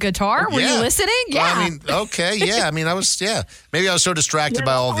 Of the guitar? Were Yeah. you listening? Yeah. Well, I mean, okay, yeah. I mean, maybe I was so distracted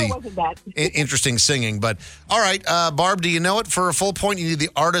by all the interesting singing. But all right, Barb, do you know it? For a full point, you need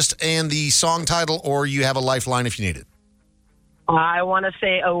the artist and the song title, or you have a lifeline if you need it. I want to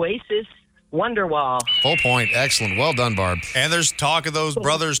say Oasis, Wonderwall. Full point. Excellent. Well done, Barb. And there's talk of those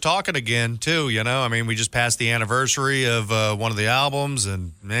brothers talking again, too, I mean, we just passed the anniversary of one of the albums,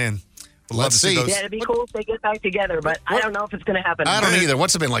 and, man, we'd love Let's to see see. those. Yeah, it'd be cool if they get back together, but I don't know if it's going to happen. I don't either.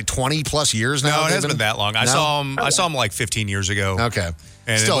 What's it been, like 20 plus years now? No, it hasn't been that long. I saw him like 15 years ago. Okay.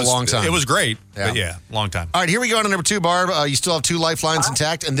 And Still it was a long time. It was great, Yeah. but yeah, long time. All right, here we go on to number 2, Barb. You still have 2 lifelines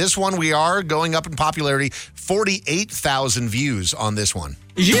intact, and this one we are going up in popularity. 48,000 views on this one.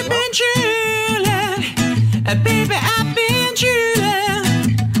 You've been chillin', baby, I've been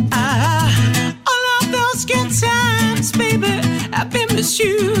chillin'. All of those good times, baby, I've been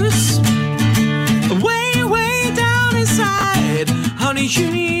misused. Way, way down inside, honey,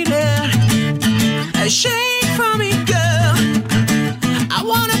 you need it. A shake from me, girl. I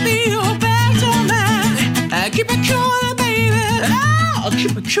wanna be your better man. Keep it coolin', baby. Oh,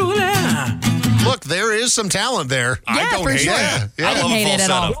 keep it coolin'. Look, there is some talent there. Yeah, I don't for hate sure. that. Yeah. I love hate a it at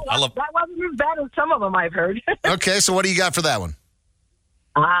falsetto. all. I love. That wasn't as bad as some of them I've heard. Okay, so what do you got for that one?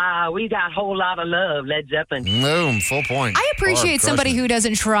 We got a whole lot of love, Led Zeppelin. Boom, full point. I appreciate Barb, somebody crushing who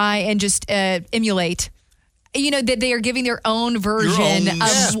doesn't try and just emulate that they are giving their own version of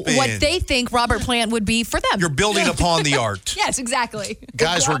spin. what they think Robert Plant would be for them. You're building upon the art. Yes, exactly.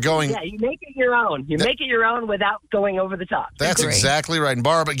 Guys, we're going. Yeah, you make it your own. You make it your own without going over the top. That's exactly right. And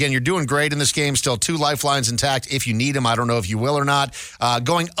Barb, again, you're doing great in this game. Still 2 lifelines intact if you need them. I don't know if you will or not.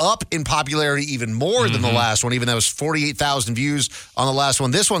 Going up in popularity even more than the last one, even though it was 48,000 views on the last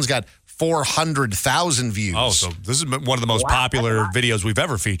one. This one's got 400,000 views. Oh, so this is one of the most popular videos we've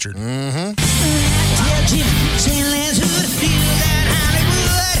ever featured. Tell Jimmy, say let's who the feel that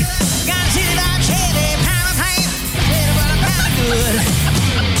Hollywood. Gotta see that Chevy, pound of paint, pound of good.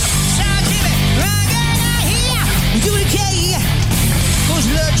 So Jimmy, run down here, do the K. Cause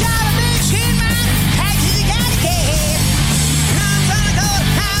little Johnny makes him man, taxes the county cab. Runs on the cold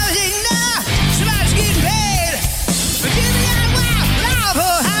housing now, somebody's getting paid. But Jimmy got wild, loud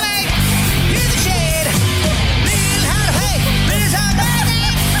for Holly, here's the shade. Liz how to pay, Liz how to pay.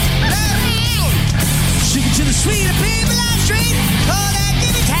 To the sweet people on the street, that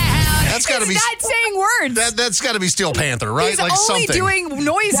Jimmy town. That's got to be not saying words. That's got to be Steel Panther, right? He's like only something. doing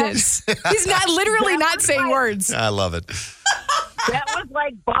noises. He's not literally not saying words. I love it. That was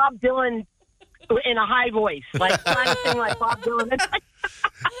like Bob Dylan in a high voice, like trying to sing like Bob Dylan.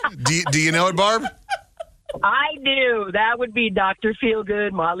 Do you know it, Barb? I do. That would be Dr.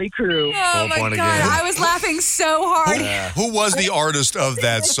 Feelgood, Motley Crue. Oh my God! I was laughing so hard. Who was the artist of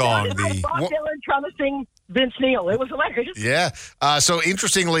that song? Bob Dylan trying to sing Vince Neil. It was hilarious. Yeah. So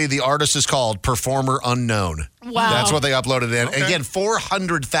interestingly, the artist is called Performer Unknown. Wow. That's what they uploaded in. Okay. Again,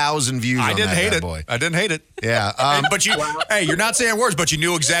 400,000 views. I on didn't that hate bad it. Boy. I didn't hate it. Yeah. But you're not saying words, but you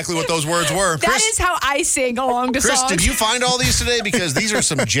knew exactly what those words were. That is how I sing along to Chris, songs. did you find all these today? Because these are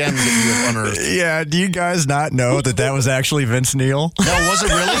some gems that you have unearthed. Yeah, do you guys not know that was actually Vince Neil? No, was it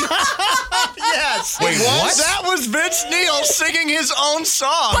really? Yes. Wait, what? That was Vince Neil singing his own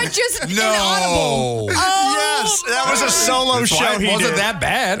song. But just No. inaudible. Yes, that was a solo show he wasn't did. that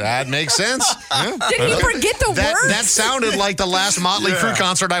bad. That makes sense. Yeah. Did he forget the words? That sounded like the last Motley Crue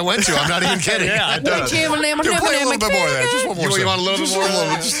concert I went to. I'm not even kidding. Yeah, it does. Play a little bit more of that. Just one more. You want a little bit more? Tell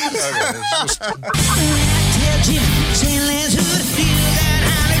Jimmy, say let's who the feel that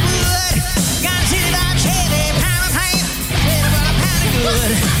Hollywood. Gotta see that Chevy, pound of paint, pound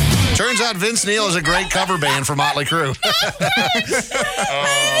of good. Turns out Vince Neil is a great cover band for Motley Crue.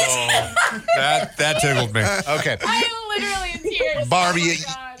 That tickled me. Okay. I'm literally in tears. Barbie,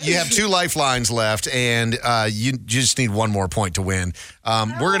 you have 2 lifelines left, and you just need one more point to win.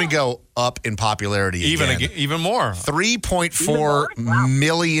 We're going to go up in popularity Even more. 3.4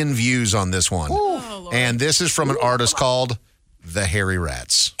 million views on this one. And this is from an artist called The Hairy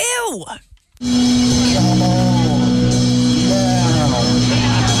Rats. Ew.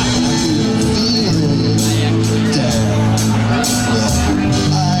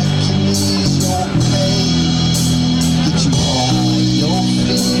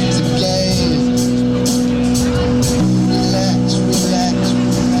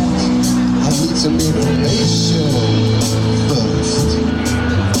 Some information first.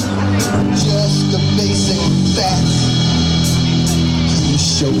 Just the basic facts. You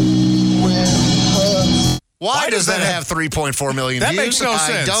show where it hurts. Why does that have 3.4 million That views? makes no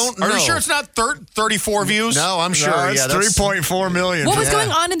sense. I don't know. Are you sure it's not 34 views? No, I'm sure. No, it's yeah, that's 3.4 million. What was going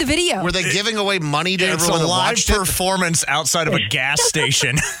on in the video? Were they giving away money to It's everyone a that live watched it? performance outside of a gas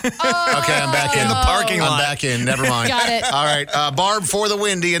station. Okay, I'm back in. In the parking lot. I'm back in. Never mind. Got it. All right. Barb, for the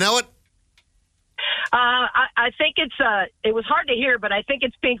win. Do you know it? I think it was hard to hear, but I think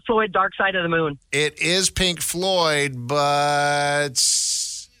it's Pink Floyd, Dark Side of the Moon. It is Pink Floyd, but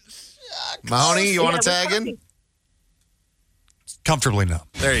Mahoney, you want to tag in? Comfortably no.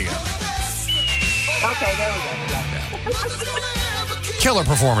 There you go. Okay, there we go. Killer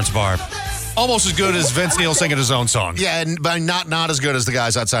performance, Barb. Almost as good as Vince Neil singing his own song. Yeah, and but not as good as the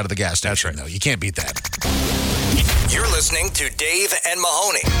guys outside of the gas station. That's right. No, you can't beat that. You're listening to Dave and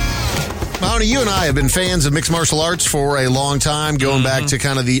Mahoney. Mahoney, you and I have been fans of mixed martial arts for a long time, going back to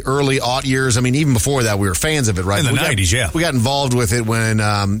kind of the early aught years. I mean, even before that, we were fans of it, right? In the 90s, yeah. We got involved with it when,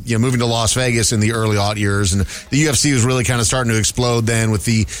 moving to Las Vegas in the early aught years, and the UFC was really kind of starting to explode then with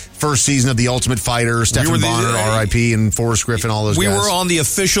the first season of The Ultimate Fighter, Stephen Bonner, R.I.P., and Forrest Griffin, all those guys. We were on the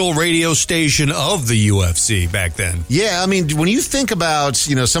official radio station of the UFC back then. Yeah, I mean, when you think about,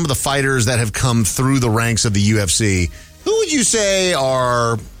 some of the fighters that have come through the ranks of the UFC, who would you say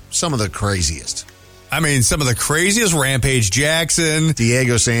are some of the craziest? I mean, some of the craziest, Rampage Jackson.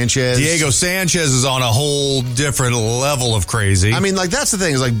 Diego Sanchez. Diego Sanchez is on a whole different level of crazy. I mean, that's the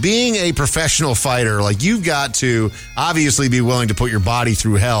thing, is being a professional fighter, you've got to obviously be willing to put your body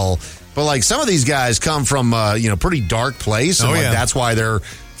through hell. But some of these guys come from, pretty dark place. And that's why they're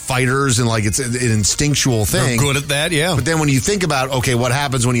fighters and like it's an instinctual thing. They're good at that, yeah. But then when you think about, okay, what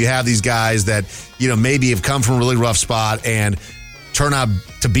happens when you have these guys that, maybe have come from a really rough spot and turn out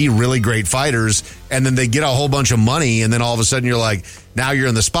to be really great fighters, and then they get a whole bunch of money, and then all of a sudden you're like, now you're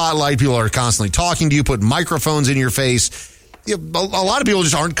in the spotlight, people are constantly talking to you, putting microphones in your face. A lot of people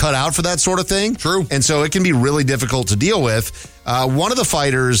just aren't cut out for that sort of thing. True. And so it can be really difficult to deal with. One of the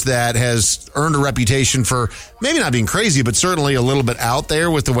fighters that has earned a reputation for maybe not being crazy, but certainly a little bit out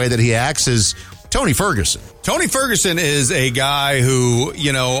there with the way that he acts is Tony Ferguson. Tony Ferguson is a guy who,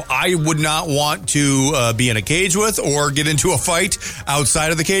 I would not want to be in a cage with or get into a fight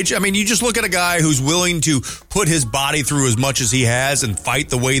outside of the cage. I mean, you just look at a guy who's willing to put his body through as much as he has and fight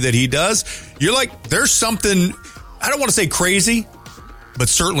the way that he does. You're like, there's something, I don't want to say crazy, but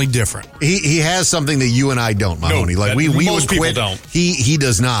certainly different. He has something that you and I don't, Mahoney. No, we most would quit. people don't. He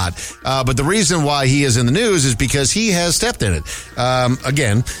does not. But the reason why he is in the news is because he has stepped in it.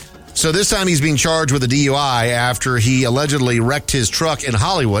 Again, so this time he's being charged with a DUI after he allegedly wrecked his truck in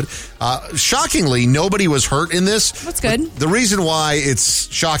Hollywood. Shockingly, nobody was hurt in this. That's good. The reason why it's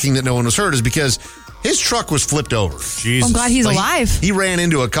shocking that no one was hurt is because his truck was flipped over. Jesus. I'm glad he's alive. He ran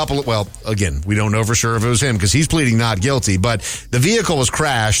into a couple of, well, again, we don't know for sure if it was him because he's pleading not guilty, but the vehicle was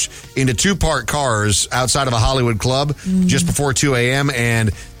crashed into two parked cars outside of a Hollywood club just before 2 a.m.,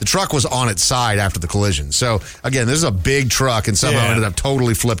 and the truck was on its side after the collision. So, again, this is a big truck and somehow ended up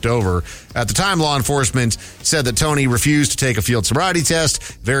totally flipped over. At the time, law enforcement said that Tony refused to take a field sobriety test,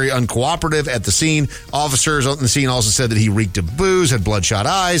 very uncooperative at the scene. Officers on the scene also said that he reeked of booze, had bloodshot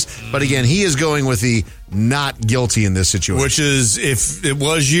eyes. But again, he is going with the not guilty in this situation. Which is, if it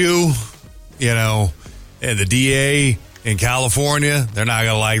was you, and the DA in California, they're not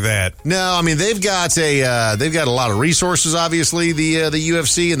going to like that. No, I mean they've got a lot of resources. Obviously, the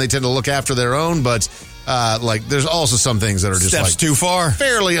UFC, and they tend to look after their own. But there's also some things that are just steps too far,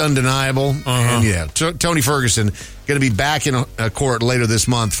 fairly undeniable. And yeah, Tony Ferguson going to be back in a court later this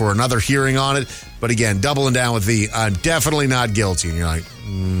month for another hearing on it. But again, doubling down with the I'm definitely not guilty. And you're like,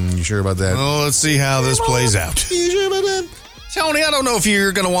 you sure about that? Well, let's see how this plays out. You sure about that? Tony, I don't know if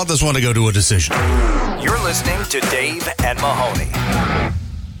you're going to want this one to go to a decision. You're listening to Dave and Mahoney.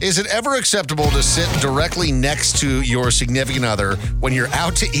 Is it ever acceptable to sit directly next to your significant other when you're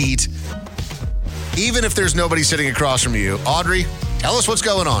out to eat, even if there's nobody sitting across from you? Audrey, tell us what's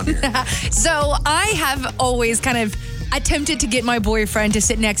going on here. So I have always kind of attempted to get my boyfriend to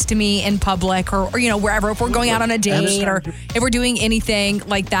sit next to me in public or wherever, if we're going out on a date or if we're doing anything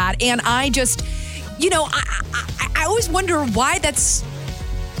like that. And I just, I always wonder why has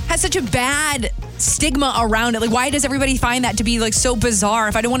such a bad stigma around it. Like, why does everybody find that to be like so bizarre?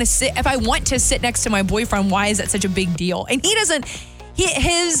 If I want to sit next to my boyfriend, why is that such a big deal? And he doesn't,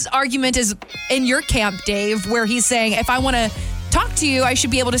 his argument is in your camp, Dave, where he's saying, if I want to talk to you, I should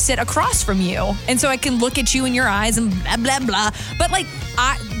be able to sit across from you. And so I can look at you in your eyes and blah, blah, blah. But like,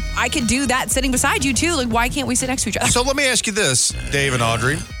 I could do that sitting beside you too. Like, why can't we sit next to each other? So let me ask you this, Dave and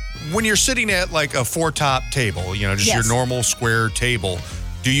Audrey. When you're sitting at like a four-top table, just your normal square table,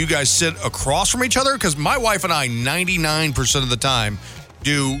 do you guys sit across from each other? Because my wife and I, 99% of the time,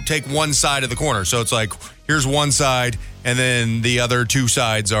 do take one side of the corner. So it's like, here's one side, and then the other two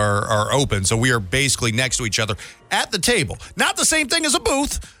sides are open. So we are basically next to each other at the table. Not the same thing as a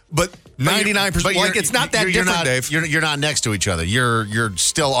booth, but 99%. Like, it's not that different, Dave. You're not next to each other. You're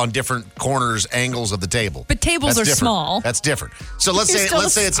still on different corners, angles of the table. But tables are small. That's different. So let's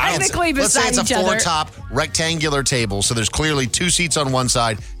say it's a four-top rectangular table. So there's clearly two seats on one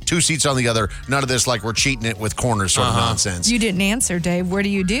side, two seats on the other. None of this like we're cheating it with corners sort of nonsense. You didn't answer, Dave. What do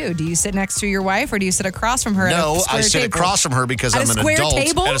you do? Do you sit next to your wife or do you sit across from her? No, I sit across from her because I'm an adult.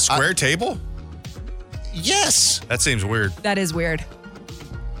 Table? At a square table? Yes. That seems weird. That is weird.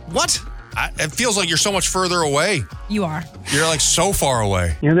 What? It feels like you're so much further away. You are. You're like so far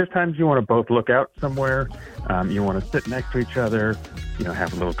away. There's times you want to both look out somewhere. You want to sit next to each other,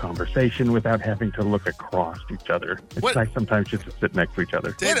 have a little conversation without having to look across each other. It's nice sometimes just to sit next to each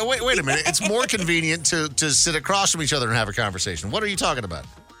other. Wait a minute. It's more convenient to sit across from each other and have a conversation. What are you talking about?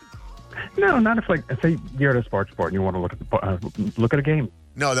 No, not if say you're at a sports bar and you want to look at a game.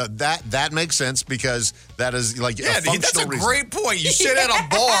 No, that makes sense because that is like a functional that's a reason. great point. You sit at a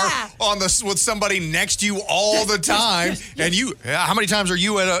bar with somebody next to you all the time, and how many times are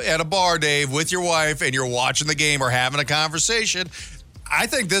you at a bar, Dave, with your wife, and you're watching the game or having a conversation? I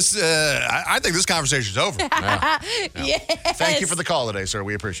think this conversation's over. Yes. Thank you for the call today, sir.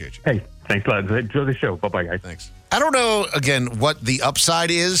 We appreciate you. Hey, thanks a lot. Enjoy the show. Bye-bye, guys. Thanks. I don't know, again, what the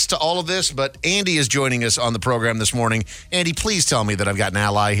upside is to all of this, but Andy is joining us on the program this morning. Andy, please tell me that I've got an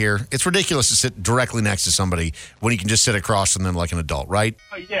ally here. It's ridiculous to sit directly next to somebody when you can just sit across from them like an adult, right?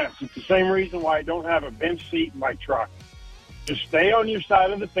 Yes, it's the same reason why I don't have a bench seat in my truck. Just stay on your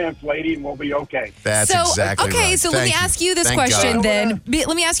side of the fence, lady, and we'll be okay. That's exactly right. Okay, so let me ask you this question then.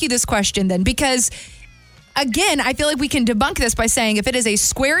 Let me ask you this question then, because, again, I feel like we can debunk this by saying if it is a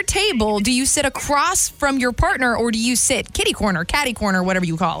square table, do you sit across from your partner or do you sit kitty corner, catty corner, whatever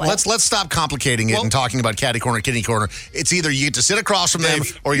you call it? Let's stop complicating it and talking about catty corner, kitty corner. It's either you get to sit across from them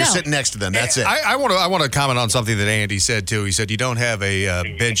or you're sitting next to them. That's it. I want to comment on something that Andy said, too. He said you don't have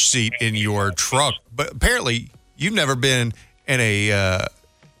a bench seat in your truck, but apparently you've never been in a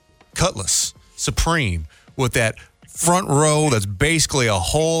Cutlass Supreme with that front row that's basically a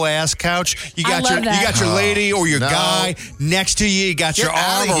whole ass couch. You got your lady or your guy next to you. You got your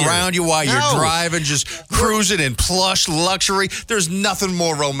arm around you while you're driving, just cruising in plush luxury. There's nothing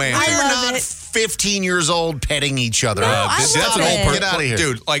more romantic. You're not 15 years old petting each other. That's an old person. Get out of here.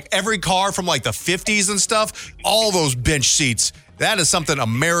 Dude, like every car from like the 50s and stuff, all those bench seats. That is something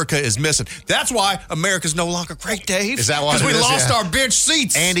America is missing. That's why America's no longer great, Dave. Is that why? Because we lost our bench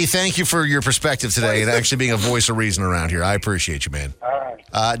seats. Andy, thank you for your perspective today and actually being a voice of reason around here. I appreciate you, man. All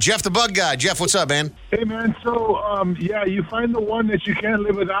right. Jeff, the bug guy. Jeff, what's up, man? Hey, man, so, you find the one that you can't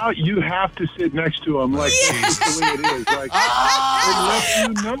live without, you have to sit next to him. Like, that's the way it is. Like,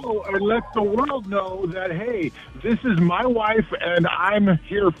 and let the world know that, hey, this is my wife and I'm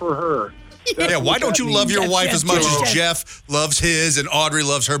here for her. Yeah, why don't you love your wife as much as Jeff loves his and Audrey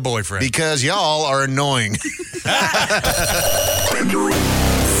loves her boyfriend? Because y'all are annoying.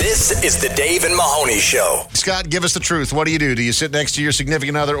 This is the Dave and Mahoney Show. Scott, give us the truth. What do? Do you sit next to your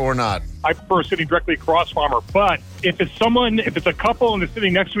significant other or not? I prefer sitting directly across from her. But if it's a couple and they're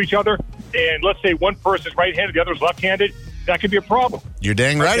sitting next to each other, and let's say one person's right-handed, the other's left-handed, that could be a problem. You're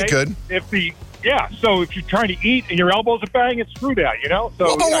dang right it could. So if you're trying to eat and your elbows are banging, screw that,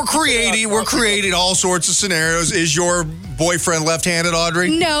 So, but we're creating all sorts of scenarios. Is your boyfriend left-handed, Audrey?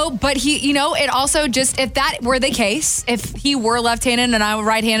 No, but it also just, if that were the case, if he were left-handed and I were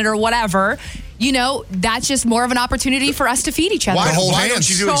right-handed or whatever, that's just more of an opportunity for us to feed each other. Why don't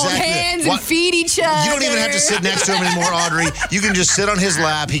you do hold exactly hands and feed each other? You don't even have to sit next to him anymore, Audrey. You can just sit on his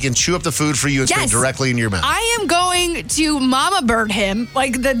lap. He can chew up the food for you and spit directly in your mouth. I am going to mama bird him,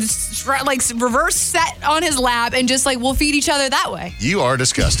 reverse set on his lap, and just we'll feed each other that way. You are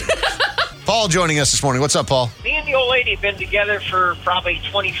disgusting. Paul joining us this morning. What's up, Paul? Me and the old lady have been together for probably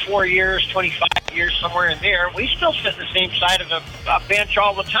 24 years, 25 years, somewhere in there. We still sit the same side of a bench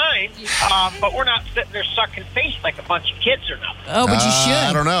all the time, but we're not sitting there sucking face like a bunch of kids or nothing. Oh, but you should.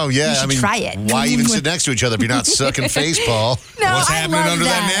 I don't know. Yeah, try it. Why even sit next to each other if you're not sucking face, Paul? No, what's happening under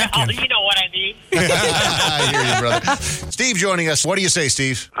that napkin? Oh, you know what I mean. I hear you, brother. Steve joining us. What do you say,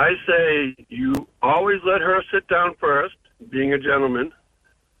 Steve? I say you always let her sit down first, being a gentleman,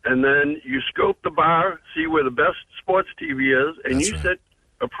 and then you scope the bar, see where the best sports TV is, and sit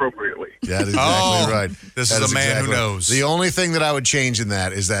appropriately. That is exactly right. This is a man who knows. The only thing that I would change in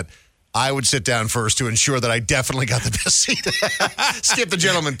that is that I would sit down first to ensure that I definitely got the best seat. Skip the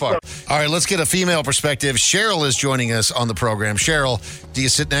gentleman part. All right, let's get a female perspective. Cheryl is joining us on the program. Cheryl, do you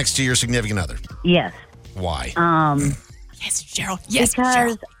sit next to your significant other? Yes. Why? Yes, Cheryl. Yes, because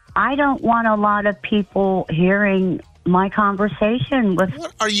Cheryl. I don't want a lot of people hearing my conversation with.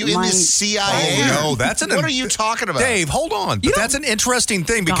 What are you in the CIA? Oh, no, that's what are you talking about? Dave, hold on. But that's an interesting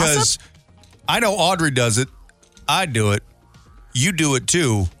thing because I know Audrey does it. I do it. You do it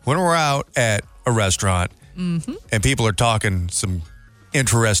too. When we're out at a restaurant and people are talking some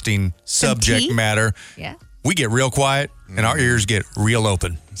interesting subject matter, we get real quiet and our ears get real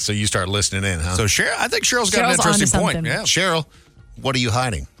open. So you start listening in, huh? So I think Cheryl's got an interesting point. Yeah. Cheryl, what are you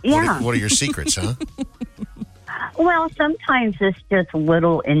hiding? Yeah. What are your secrets, huh? Well, sometimes it's just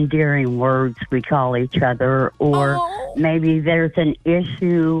little endearing words we call each other, or maybe there's an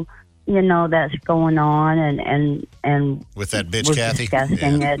issue, that's going on, and with that bitch, we're Kathy,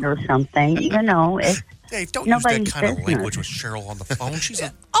 discussing it or something. It's Dave, don't use that kind of language with Cheryl on the phone. She's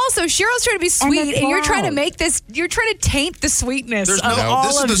also, Cheryl's trying to be sweet, and you're trying to make this. You're trying to taint the sweetness of all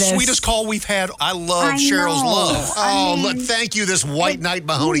of this. This is the sweetest call we've had. I love Cheryl's love. Look, thank you, this white knight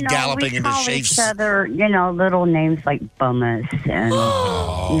Mahoney galloping into shapes. Each other, little names like bummus, and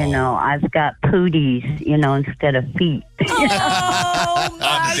I've got pooties, instead of feet. Oh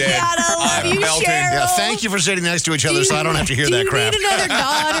my God, I love you, Cheryl. Yeah, thank you for sitting next to each other, so I don't have to hear that crap. Do you need another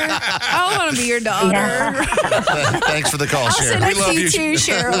daughter? I want to be your daughter. Yeah. Thanks for the call, Cheryl. We love you too,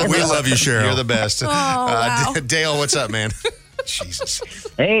 Cheryl. We love you, Cheryl. You're the best. Oh, wow. Dale, what's up, man? Jesus.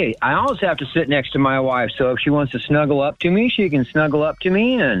 Hey, I always have to sit next to my wife, so if she wants to snuggle up to me, she can snuggle up to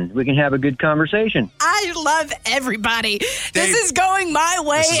me, and we can have a good conversation. I love everybody. This is going my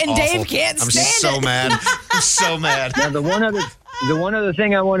way, and awful. Dave can't stand it. I'm so mad. I'm so mad. Now, the one other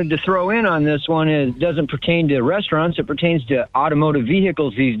thing I wanted to throw in on this one is it doesn't pertain to restaurants. It pertains to automotive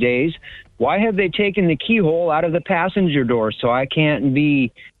vehicles these days. Why have they taken the keyhole out of the passenger door so I can't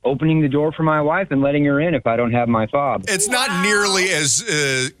be opening the door for my wife and letting her in if I don't have my fob? It's not nearly as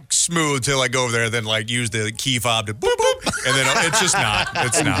smooth to like go over there than like use the key fob to boop boop, and then it's just not.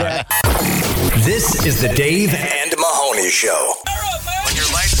 It's not. This is the Dave and Mahoney Show. When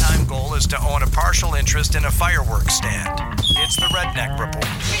your lifetime goal is to own a partial interest in a fireworks stand, it's the Redneck Report.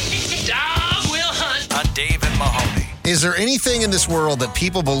 Dog will hunt. On Dave and Mahoney. Is there anything in this world that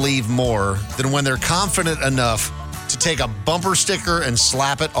people believe more than when they're confident enough to take a bumper sticker and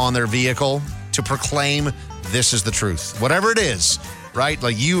slap it on their vehicle to proclaim this is the truth? Whatever it is, right?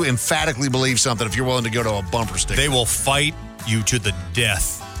 Like you emphatically believe something if you're willing to go to a bumper sticker. They will fight you to the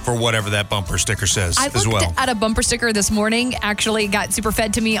death for whatever that bumper sticker says I as looked well. at a bumper sticker this morning, actually got super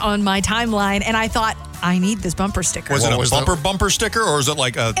fed to me on my timeline, and I thought, I need this bumper sticker. Was it a bumper sticker, or is it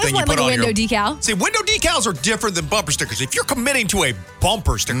like a thing you put like on a window your decal? See, window decals are different than bumper stickers. If you're committing to a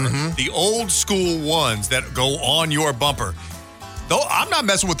bumper sticker, the old school ones that go on your bumper, though, I'm not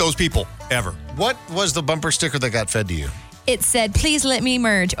messing with those people ever. What was the bumper sticker that got fed to you? It said, please let me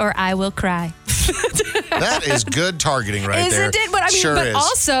merge or I will cry. That is good targeting right there. Isn't it? But I mean, sure but is.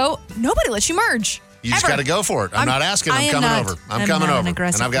 also, nobody lets you merge. You just got to go for it. I'm not asking. I'm coming over. I'm coming over.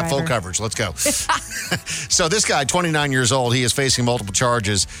 And I've got full coverage. Let's go. So this guy, 29 years old, he is facing multiple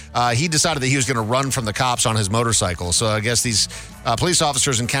charges. He decided that he was going to run from the cops on his motorcycle. So I guess these police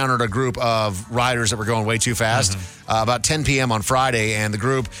officers encountered a group of riders that were going way too fast about 10 p.m. on Friday. And the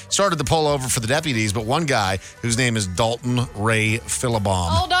group started to pull over for the deputies. But one guy, whose name is Dalton Ray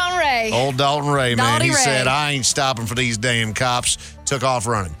Philibom. Old Dalton Ray. Old Dalton Ray, man. Dalton He Ray. said, I ain't stopping for these damn cops. Took off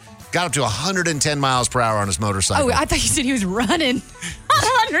running. Got up to 110 miles per hour on his motorcycle. Oh, I thought you said he was running.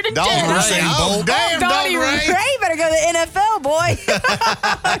 110. Dalton Ray. Oh, damn, Dalton Ray. Better go to the NFL, boy.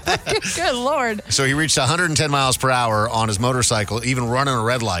 Good Lord. So he reached 110 miles per hour on his motorcycle, even running a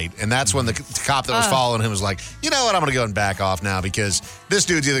red light. And that's when the cop that was following him was like, you know what, I'm going to go and back off now because this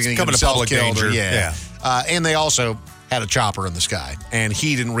dude's either going to get himself killed or, and they also had a chopper in the sky. And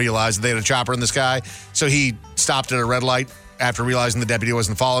he didn't realize that they had a chopper in the sky. So he stopped at a red light after realizing the deputy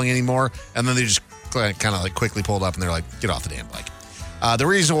wasn't following anymore. And then they just kind of like quickly pulled up and they're like, get off the damn bike. The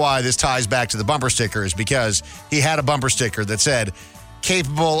reason why this ties back to the bumper sticker is because he had a bumper sticker that said,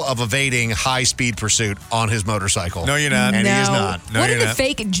 capable of evading high-speed pursuit on his motorcycle. No, you're not. And he is not. No, what you're in the not.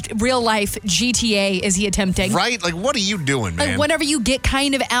 fake real-life GTA is he attempting? Right? Like, what are you doing, man? Like, whenever you get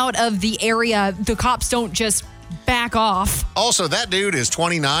kind of out of the area, the cops don't just back off. Also, that dude is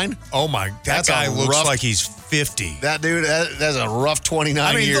 29. Oh, my. That guy looks like he's 50. That dude, that's a rough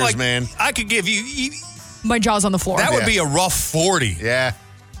 29 years, like, man. I could give you... My jaw's on the floor. That would be a rough 40. Yeah.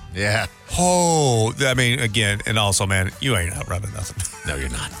 Yeah. Oh, I mean, again, and also, man, you ain't out running nothing. No, you're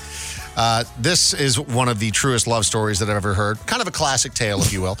not. This is one of the truest love stories that I've ever heard. Kind of a classic tale,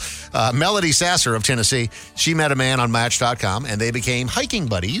 if you will. Melody Sasser of Tennessee, she met a man on Match.com, and they became hiking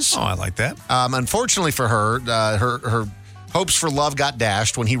buddies. Oh, I like that. Unfortunately for her, her hopes for love got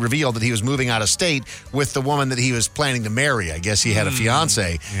dashed when he revealed that he was moving out of state with the woman that he was planning to marry. I guess he had a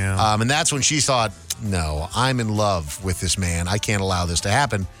fiance. Yeah. And that's when she thought, no, I'm in love with this man. I can't allow this to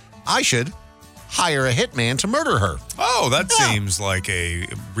happen. I should hire a hitman to murder her. Oh, that seems like a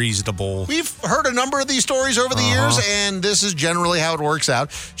reasonable... We've heard a number of these stories over the years, and this is generally how it works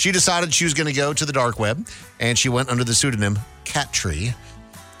out. She decided she was going to go to the dark web, and she went under the pseudonym Cat Tree.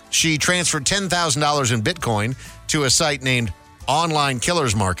 She transferred $10,000 in Bitcoin to a site named Online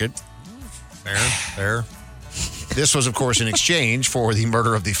Killers Market. Fair. This was, of course, in exchange for the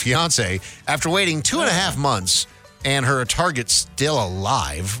murder of the fiance. After waiting 2.5 months, and her target still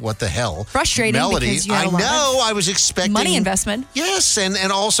alive. What the hell? Frustrating. Melody, because you had a lot I was expecting money investment. Yes, and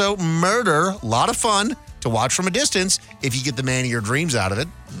also murder. A lot of fun to watch from a distance if you get the man of your dreams out of it.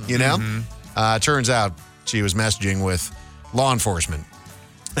 You know. Turns out she was messaging with law enforcement,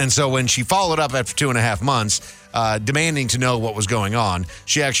 and so when she followed up after 2.5 months, demanding to know what was going on,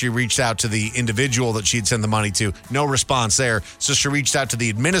 she actually reached out to the individual that she'd sent the money to. No response there. So she reached out to the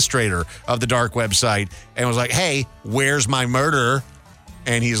administrator of the dark website and was like, hey, where's my murderer?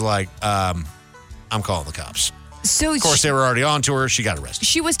 And he's like, I'm calling the cops. So of course, they were already on to her. She got arrested.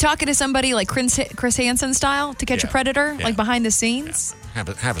 She was talking to somebody like Chris Hansen style to catch a predator, like behind the scenes.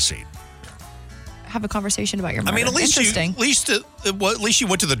 Yeah. Have a seat. have a conversation about your murder. I mean, at least you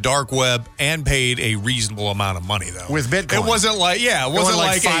went to the dark web and paid a reasonable amount of money, though. With Bitcoin. It wasn't like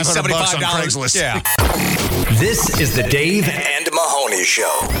like a $75 on Craigslist. Yeah. This is the Dave and Mahoney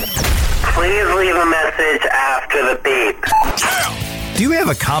Show. Please leave a message after the beep. Do you have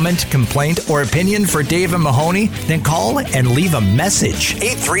a comment, complaint, or opinion for Dave and Mahoney? Then call and leave a message.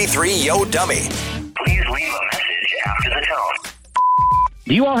 833-YO-DUMMY. Please leave a message after the tone.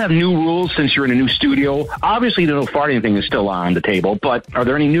 Do you all have new rules since you're in a new studio? Obviously, the no farting thing is still on the table, but are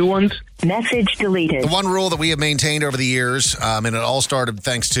there any new ones? Message deleted. The one rule that we have maintained over the years, and it all started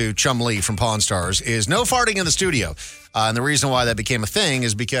thanks to Chum Lee from Pawn Stars, is no farting in the studio. And the reason why that became a thing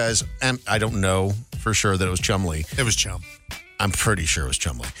is because, and I don't know for sure that it was Chum Lee. It was Chum. I'm pretty sure it was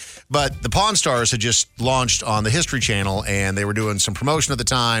Chum Lee. But the Pawn Stars had just launched on the History Channel, and they were doing some promotion at the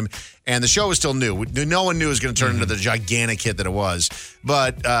time, and the show was still new. No one knew it was going to turn into the gigantic hit that it was.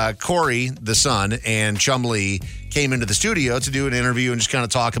 But Corey, the son, and Chum Lee came into the studio to do an interview and just kind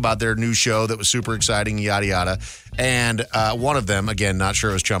of talk about their new show that was super exciting, yada, yada. And one of them, again, not sure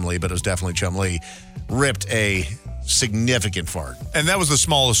it was Chum Lee, but it was definitely Chum Lee, ripped a significant fart. And that was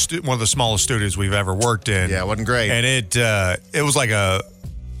one of the smallest studios we've ever worked in. Yeah, it wasn't great. And it was like a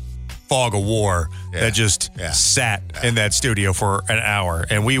fog of war that just sat in that studio for an hour.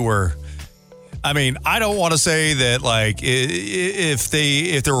 And we were, I mean, I don't want to say that like if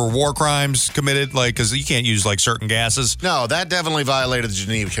there were war crimes committed, like, because you can't use like certain gases. No, that definitely violated the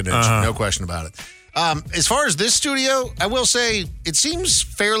Geneva Convention. No question about it. As far as this studio, I will say it seems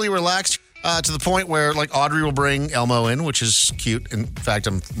fairly relaxed. To the point where, like, Audrey will bring Elmo in, which is cute. In fact,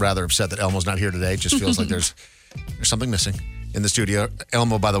 I'm rather upset that Elmo's not here today. It just feels like there's something missing in the studio.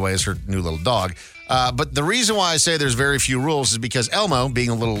 Elmo, by the way, is her new little dog. But the reason why I say there's very few rules is because Elmo, being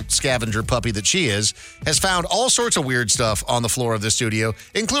a little scavenger puppy that she is, has found all sorts of weird stuff on the floor of the studio,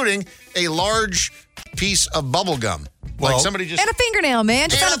 including a large piece of bubble gum. Like somebody just... And a fingernail, man.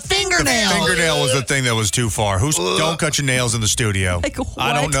 Just found a fingernail. The fingernail was the thing that was too far. Don't cut your nails in the studio. Like, what?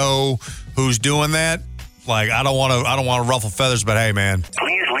 I don't know who's doing that. Like, I don't want to ruffle feathers, but hey, man.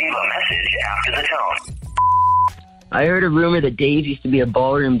 Please leave a message after the tone. I heard a rumor that Dave used to be a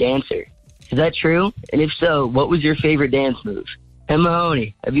ballroom dancer. Is that true? And if so, what was your favorite dance move? And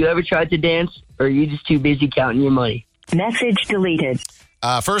Mahoney, have you ever tried to dance, or are you just too busy counting your money? Message deleted.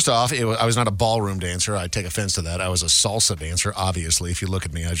 First off, I was not a ballroom dancer. I take offense to that. I was a salsa dancer, obviously. If you look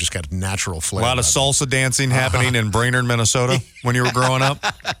at me, I just got natural flair. A lot of salsa dancing happening in Brainerd, Minnesota when you were growing up?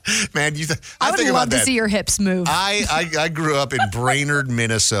 Man, I would love to see your hips move. I grew up in Brainerd,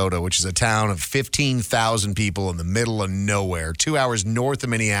 Minnesota, which is a town of 15,000 people in the middle of nowhere, 2 hours north of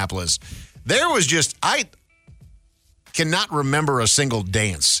Minneapolis. There was just, I cannot remember a single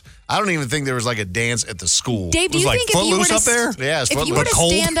dance. I don't even think there was like a dance at the school. Dave, do you think if you were to up there? Yeah, it's if you were to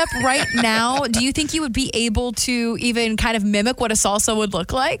stand up right now, do you think you would be able to even kind of mimic what a salsa would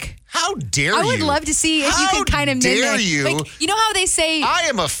look like? How dare you? I would love to see if you could kind of mimic. How dare you? Like, you know how they say... I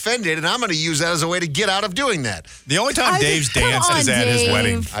am offended, and I'm going to use that as a way to get out of doing that. The only time Dave's danced is at his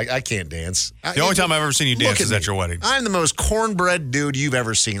wedding. I can't dance. The only time I've ever seen you dance is at your wedding. I'm the most cornbread dude you've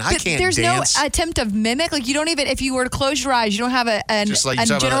ever seen. I can't dance. There's no attempt of mimic. Like, you don't even... If you were to close your eyes, you don't have a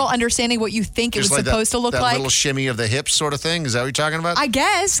general understanding what you think it was supposed to look like. That little shimmy of the hips sort of thing? Is that what you're talking about? I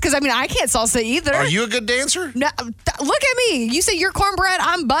guess, because, I mean, I can't salsa either. Are you a good dancer? No, look at me. You say you're cornbread,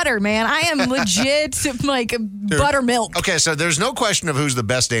 I'm butter, man. I am legit, like, buttermilk. Okay, so there's no question of who's the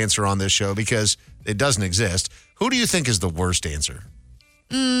best dancer on this show because it doesn't exist. Who do you think is the worst dancer?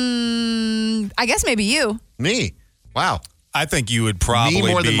 I guess maybe you. Me? Wow. I think you would probably Me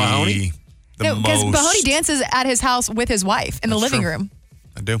more than Mahoney? No, because Mahoney dances at his house with his wife in the living room.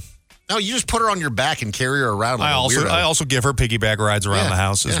 I do. No, you just put her on your back and carry her around like a weirdo. I also give her piggyback rides around the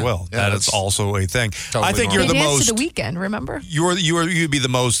house as well. Yeah, that is also a thing. Totally I think you're the most to the weekend. Remember, you'd be the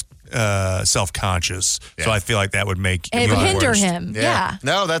most self-conscious. Yeah. So I feel like that would make it would hinder him. Yeah.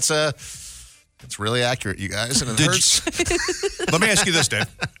 No, that's really accurate, you guys, and it hurts. Let me ask you this,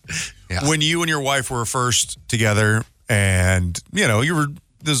 Dave. Yeah. When you and your wife were first together, and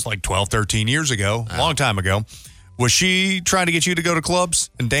this is like 12, 13 years ago, a long time ago. Was she trying to get you to go to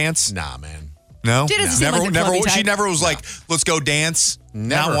clubs and dance? Nah, man. No? She doesn't seem like the clubby type. She never was like, let's go dance.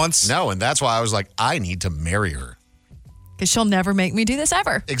 Never. Not once. No, and that's why I was like, I need to marry her. Because she'll never make me do this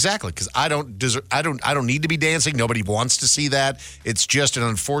ever. Exactly, because I don't need to be dancing. Nobody wants to see that. It's just an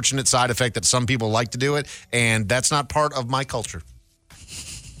unfortunate side effect that some people like to do it, and that's not part of my culture.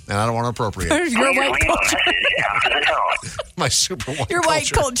 And I don't want to appropriate it. Your white culture. My super white Your white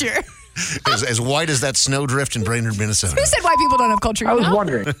culture. As white as that snowdrift in Brainerd, Minnesota. Who said white people don't have culture? I was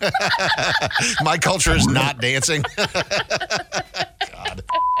wondering. My culture is not dancing. God.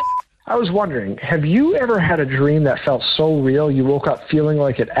 I was wondering, have you ever had a dream that felt so real you woke up feeling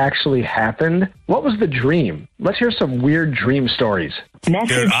like it actually happened? What was the dream? Let's hear some weird dream stories. Dude,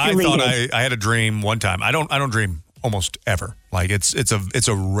 I thought I had a dream one time. I don't dream almost ever. Like it's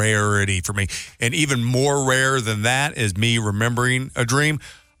a rarity for me. And even more rare than that is me remembering a dream.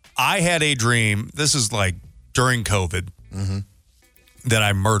 I had a dream. This is like during COVID that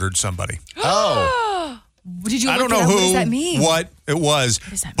I murdered somebody. Did you? I don't know what who, does that mean? what it was,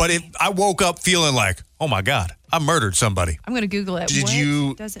 does that but I woke up feeling like, oh my God, I murdered somebody. I'm going to Google it.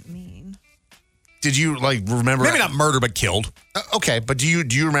 What does it mean? Did you like remember? Maybe not murder, but killed. Okay, but do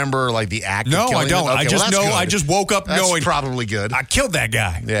you remember like the act? No, of killing I don't. them? Okay, I just know. that's good. I just woke up That's knowing probably good. I killed that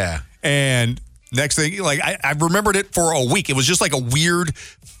guy. Yeah. And next thing, like I remembered it for a week. It was just like a weird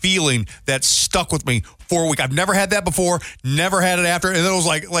feeling that stuck with me for a week. I've never had that before. Never had it after. And then it was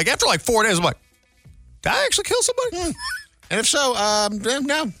like after like 4 days, I'm like, did I actually kill somebody? And if so,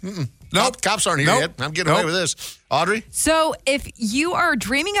 no. Nope. Cops aren't here yet. I'm getting away with this. Audrey? So if you are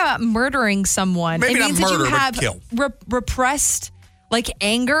dreaming about murdering someone, Maybe it not means murder, that but you have repressed like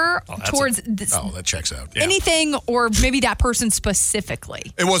anger towards that checks out. Yeah. anything or maybe that person specifically.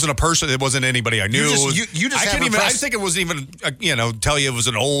 It wasn't a person. It wasn't anybody I knew. You just I have couldn't even. I repressed- think it wasn't even. Tell you it was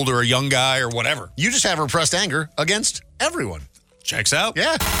an old or a young guy or whatever. You just have repressed anger against everyone. Checks out.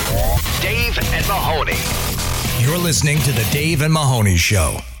 Yeah. Dave and Mahoney. You're listening to the Dave and Mahoney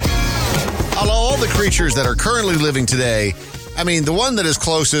Show. Of all the creatures that are currently living today, I mean, the one that is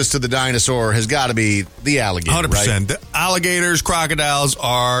closest to the dinosaur has got to be the alligator. 100%. Right? The alligators, crocodiles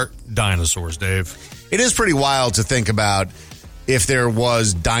are dinosaurs, Dave. It is pretty wild to think about if there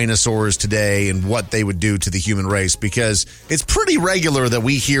was dinosaurs today and what they would do to the human race, because it's pretty regular that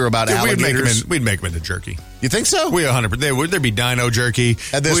we hear about alligators. We'd make them into jerky. You think so? We 100%. There'd be dino jerky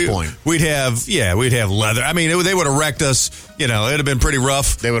at this point. We'd have leather. I mean, they would have wrecked us. It'd have been pretty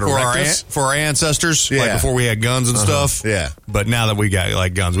rough. They would have wrecked us for our ancestors, like before we had guns and stuff. Yeah, but now that we got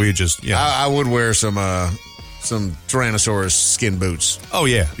like guns, we just I would wear some Tyrannosaurus skin boots. Oh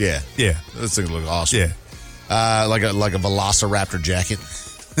yeah. Those things look awesome. Yeah. Like a Velociraptor jacket.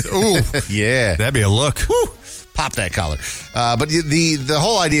 Ooh, yeah, that'd be a look. Woo. Pop that collar. But the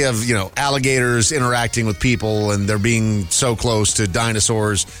whole idea of alligators interacting with people and they're being so close to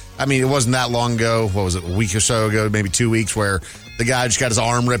dinosaurs. I mean, it wasn't that long ago. What was it? A week or so ago, maybe 2 weeks, where the guy just got his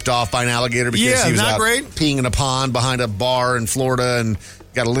arm ripped off by an alligator because he was out peeing in a pond behind a bar in Florida and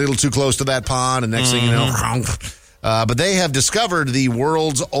got a little too close to that pond, and next thing you know. But they have discovered the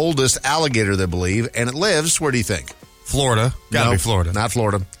world's oldest alligator, they believe, and it lives, where do you think? Florida. Gotta be Florida. Not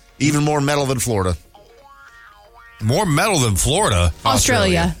Florida. Even more metal than Florida. More metal than Florida?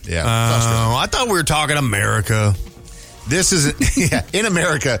 Australia. Yeah. I thought we were talking America. This is, in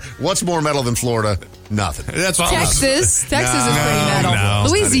America, what's more metal than Florida? Nothing. That's what Texas. Texas is pretty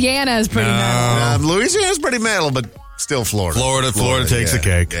metal. Louisiana is pretty metal. Louisiana's pretty metal, but still Florida. Florida takes the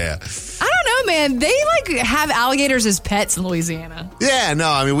cake. Yeah. I don't know, man. They have alligators as pets in Louisiana. Yeah,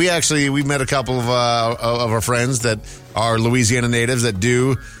 no, I mean, we met a couple of our friends that are Louisiana natives that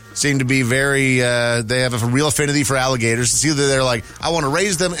do seem to be very, they have a real affinity for alligators. It's either they're like, I want to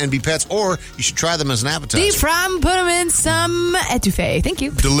raise them and be pets, or you should try them as an appetizer. Deep fry them, put them in some etouffee. Thank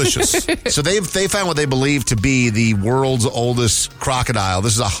you. Delicious. So they found what they believe to be the world's oldest crocodile.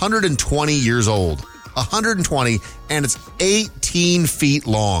 This is 120 years old. 120, and it's 18 feet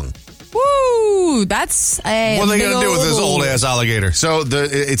long. Woo! That's a what are they going to do with this old-ass alligator? So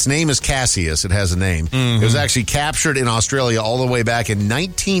its name is Cassius. It has a name. Mm-hmm. It was actually captured in Australia all the way back in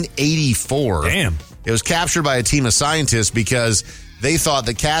 1984. Damn. It was captured by a team of scientists because they thought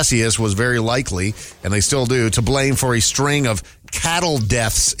that Cassius was very likely, and they still do, to blame for a string of cattle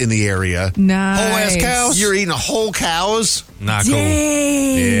deaths in the area. Nice. Whole ass cows? You're eating whole cows? Not cool.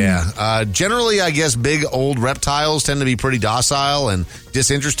 Yeah. Generally, I guess big old reptiles tend to be pretty docile and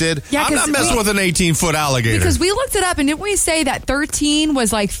disinterested. Yeah, I'm not messing with an 18-foot alligator. Because we looked it up, and didn't we say that 13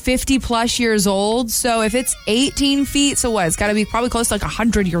 was like 50-plus years old? So if it's 18 feet, so what? It's got to be probably close to like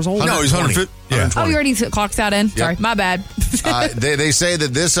 100 years old. No, he's 100 feet. Yeah. Oh, you already clocked that in? Sorry, my bad. They say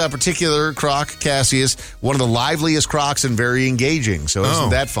that this particular croc, Cassius, one of the liveliest crocs and very engaging. So isn't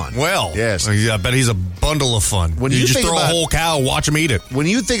that fun? Well, yes. I bet he's a bundle of fun. When you just throw a whole cow, watch him eat it. When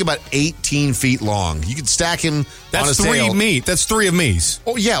you think about 18 feet long, you could stack him on his tail. That's three of me's.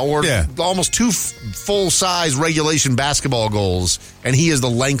 Oh, yeah, or almost two full-size regulation basketball goals, and he is the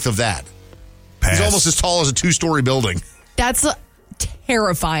length of that. Pass. He's almost as tall as a two-story building. That's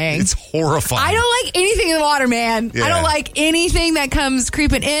terrifying. It's horrifying. I don't like anything in the water, man. Yeah. I don't like anything that comes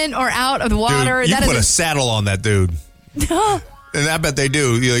creeping in or out of the water. Dude, you put a saddle on that dude. And I bet they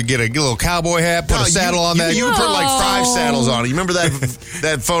do. You get a little cowboy hat, put a saddle on that. You put like 5 saddles on it. You remember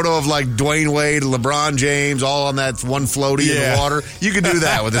that photo of like Dwayne Wade, LeBron James, all on that one floaty in the water? You could do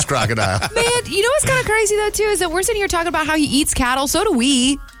that with this crocodile. Man, you know what's kind of crazy though too is that we're sitting here talking about how he eats cattle. So do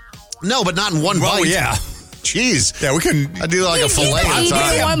we. No, but not in one bite. Yeah. Jeez. Yeah, we can. I do like a fillet.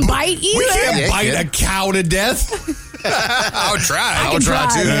 One bite either. We can't bite a cow to death. I would try. I would try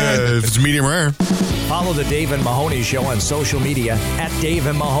too. If it's medium rare. Follow the Dave and Mahoney Show on social media at Dave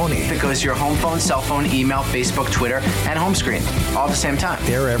and Mahoney. That goes to your home phone, cell phone, email, Facebook, Twitter, and home screen all at the same time.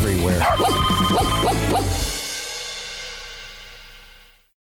 They're everywhere.